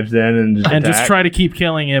leave the knives in and just and just attack? try to keep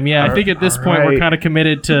killing him. Yeah, I think at this point we're Alright. kind of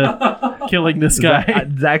committed to killing this guy.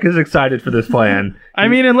 Zach is excited for this plan. I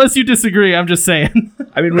mean, unless you disagree, I'm just saying.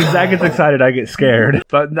 I mean, when Zach gets excited, I get scared.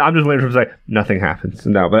 But I'm just waiting for him to say, nothing happens.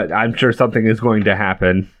 No, but I'm sure something is going to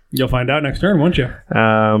happen. You'll find out next turn, won't you?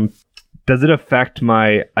 Does it affect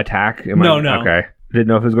my attack? No. Okay. Didn't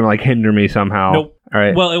know if it was going to like hinder me somehow. Nope. All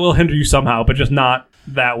right. Well, it will hinder you somehow, but just not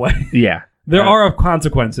that way. Yeah. There are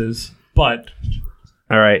consequences, but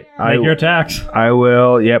All right. make your attacks. I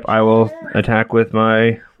will. Yep. I will attack with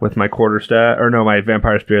my quarterstaff, or no, my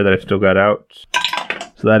vampire spear that I've still got out.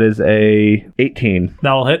 So that is a 18,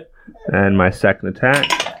 That'll hit. and my second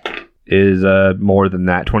attack is more than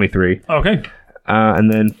that, 23. Okay.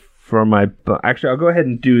 And then for my actually, I'll go ahead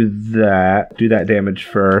and do that. Do that damage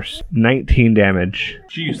first. 19 damage,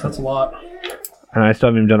 Jeez, that's a lot. and I still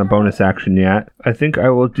haven't even done a bonus action yet. I think I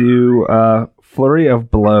will do flurry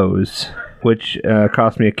of blows, which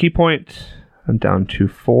cost me a key point. I'm down to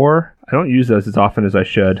 4. I don't use those as often as I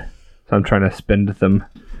should, so I'm trying to spend them.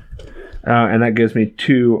 And that gives me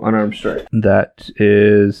 2 unarmed strike. That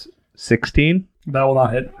is 16. That will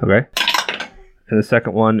not hit. Okay. And the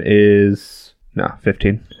second one is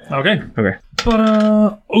 15. Okay. Okay.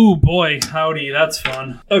 But, oh boy, howdy, that's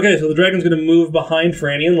fun. Okay, so the dragon's going to move behind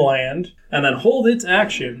Franny and land, and then hold its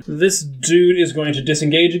action. This dude is going to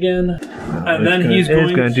disengage again, and then he's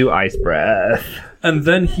going to do ice breath. And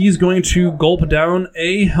then he's going to gulp down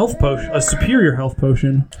a health potion, a superior health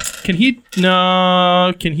potion. Can he?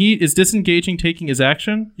 No. Can he? Is disengaging taking his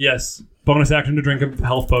action? Yes. Bonus action to drink a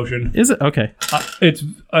health potion. Is it? Okay. It's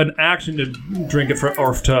an action to drink it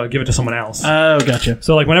or to give it to someone else. Oh, gotcha.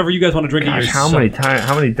 So, like, whenever you guys want to drink it Gosh, yourself.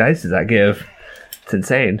 how many dice does that give? It's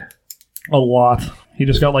insane. A lot. He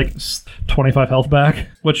just got like 25 health back,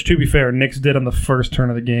 which, to be fair, Nyx did on the first turn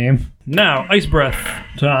of the game. Now, Ice Breath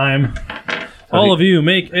time. All of you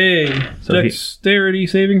make a dexterity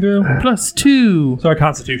saving throw. +2. Sorry,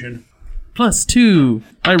 Constitution. +2.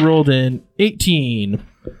 I rolled in 18.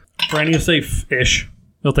 Franny is safe-ish.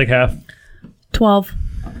 He'll take half. 12.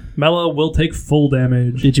 Mela will take full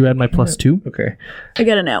damage. Did you add my +2? Okay. I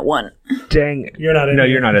got a nat 1. Dang. You're not in No,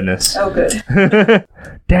 here. you're not in this. Oh, good.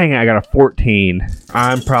 Dang, I got a 14.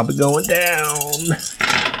 I'm probably going down.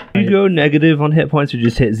 You go negative on hit points or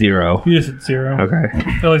just hit 0? You just hit 0. Okay.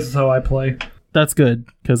 At least that's how I play. That's good,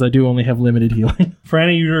 because I do only have limited healing.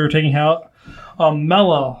 Franny, you're taking out.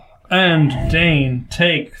 Mela and Dane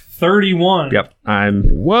take 31. Yep. I'm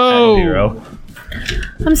Whoa. at 0.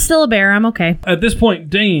 I'm still a bear. I'm okay. At this point,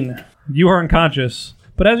 Dane, you are unconscious.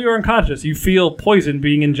 But as you are unconscious, you feel poison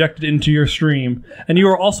being injected into your stream, and you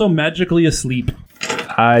are also magically asleep.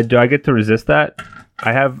 Do I get to resist that?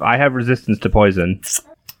 I have resistance to poison.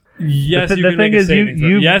 Yes, The you can thing make a is, saving throw.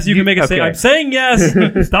 you- Yes, you can make a saving. okay. I'm saying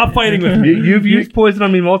yes. Stop fighting with me. You've used poison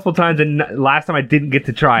on me multiple times, and last time I didn't get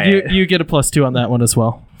to try it. You get a +2 on that one as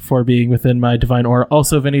well for being within my divine aura.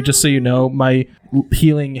 Also, Vinny, just so you know, my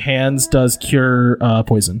healing hands does cure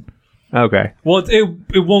poison. Okay. Well,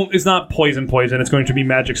 it won't. It's not poison. It's going to be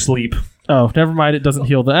magic sleep. Oh, never mind. It doesn't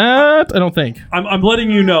heal that. I don't think. I'm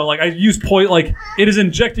letting you know. Like I use like it is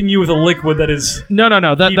injecting you with a liquid that is. No.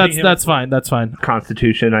 Keeping him That's fine. That's fine.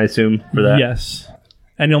 Constitution, I assume, for that. Yes,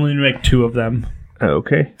 and you only need to make 2 of them.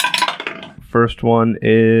 Okay. First one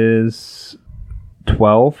is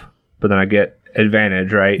 12, but then I get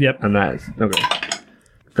advantage, right? Yep. And that's okay.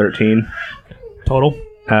 13. Total.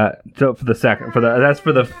 So for the second, that's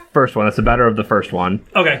for the first one. That's the better of the first one.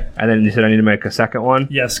 Okay. And then you said I need to make a second one.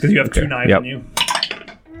 Yes, because you have 2 knives Yep. on you.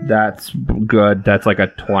 That's good. That's like a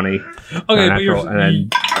 20. Okay, but and then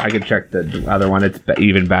I can check the other one. It's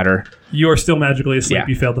even better. you are still magically asleep. Yeah.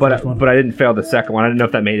 You failed the but, first one. But I didn't fail the second one. I didn't know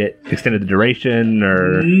if that made it extended the duration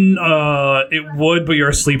or. It would, but you're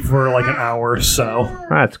asleep for like an hour, so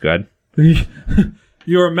That's good.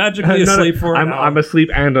 you are magically No, asleep for an hour. I'm asleep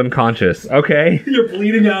and unconscious. Okay. You're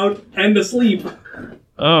bleeding out and asleep.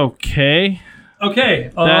 Okay.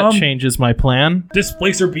 Okay. That changes my plan.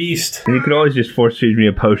 Displacer Beast. And you could always just force feed me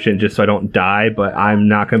a potion just so I don't die, but I'm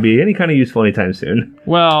not going to be any kind of useful anytime soon.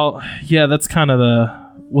 Well, yeah, that's kind of the...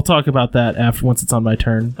 We'll talk about that after once it's on my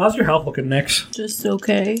turn. How's your health looking, Nyx? Just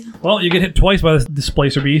okay. Well, you get hit twice by this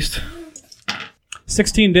Displacer Beast.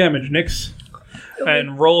 16 damage, Nyx.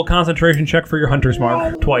 And roll a concentration check for your Hunter's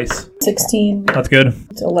Mark. Twice. 16 That's good.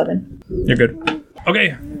 to 11. You're good.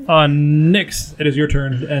 Okay. Nyx, it is your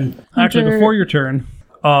turn. And actually, Hunter. before your turn,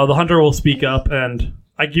 the Hunter will speak up, and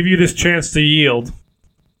I give you this chance to yield.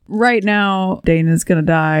 Right now, Dana's gonna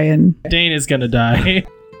die, and Dane is gonna die.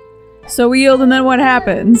 so we yield, and then what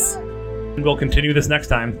happens? And we'll continue this next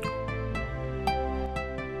time.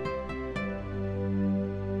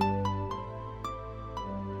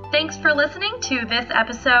 Thanks for listening to this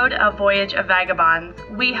episode of Voyage of Vagabonds.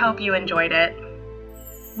 We hope you enjoyed it.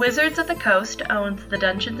 Wizards of the Coast owns the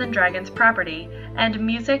Dungeons & Dragons property, and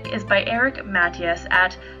music is by Eric Matthias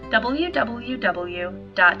at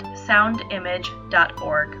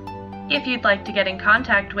www.soundimage.org. If you'd like to get in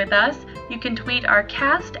contact with us, you can tweet our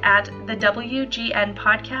cast at the WGN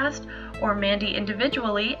Podcast or Mandy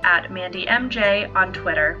individually at MandyMJ on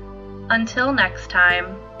Twitter. Until next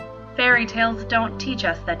time, fairy tales don't teach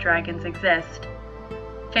us that dragons exist.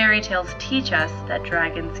 Fairy tales teach us that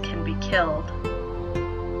dragons can be killed.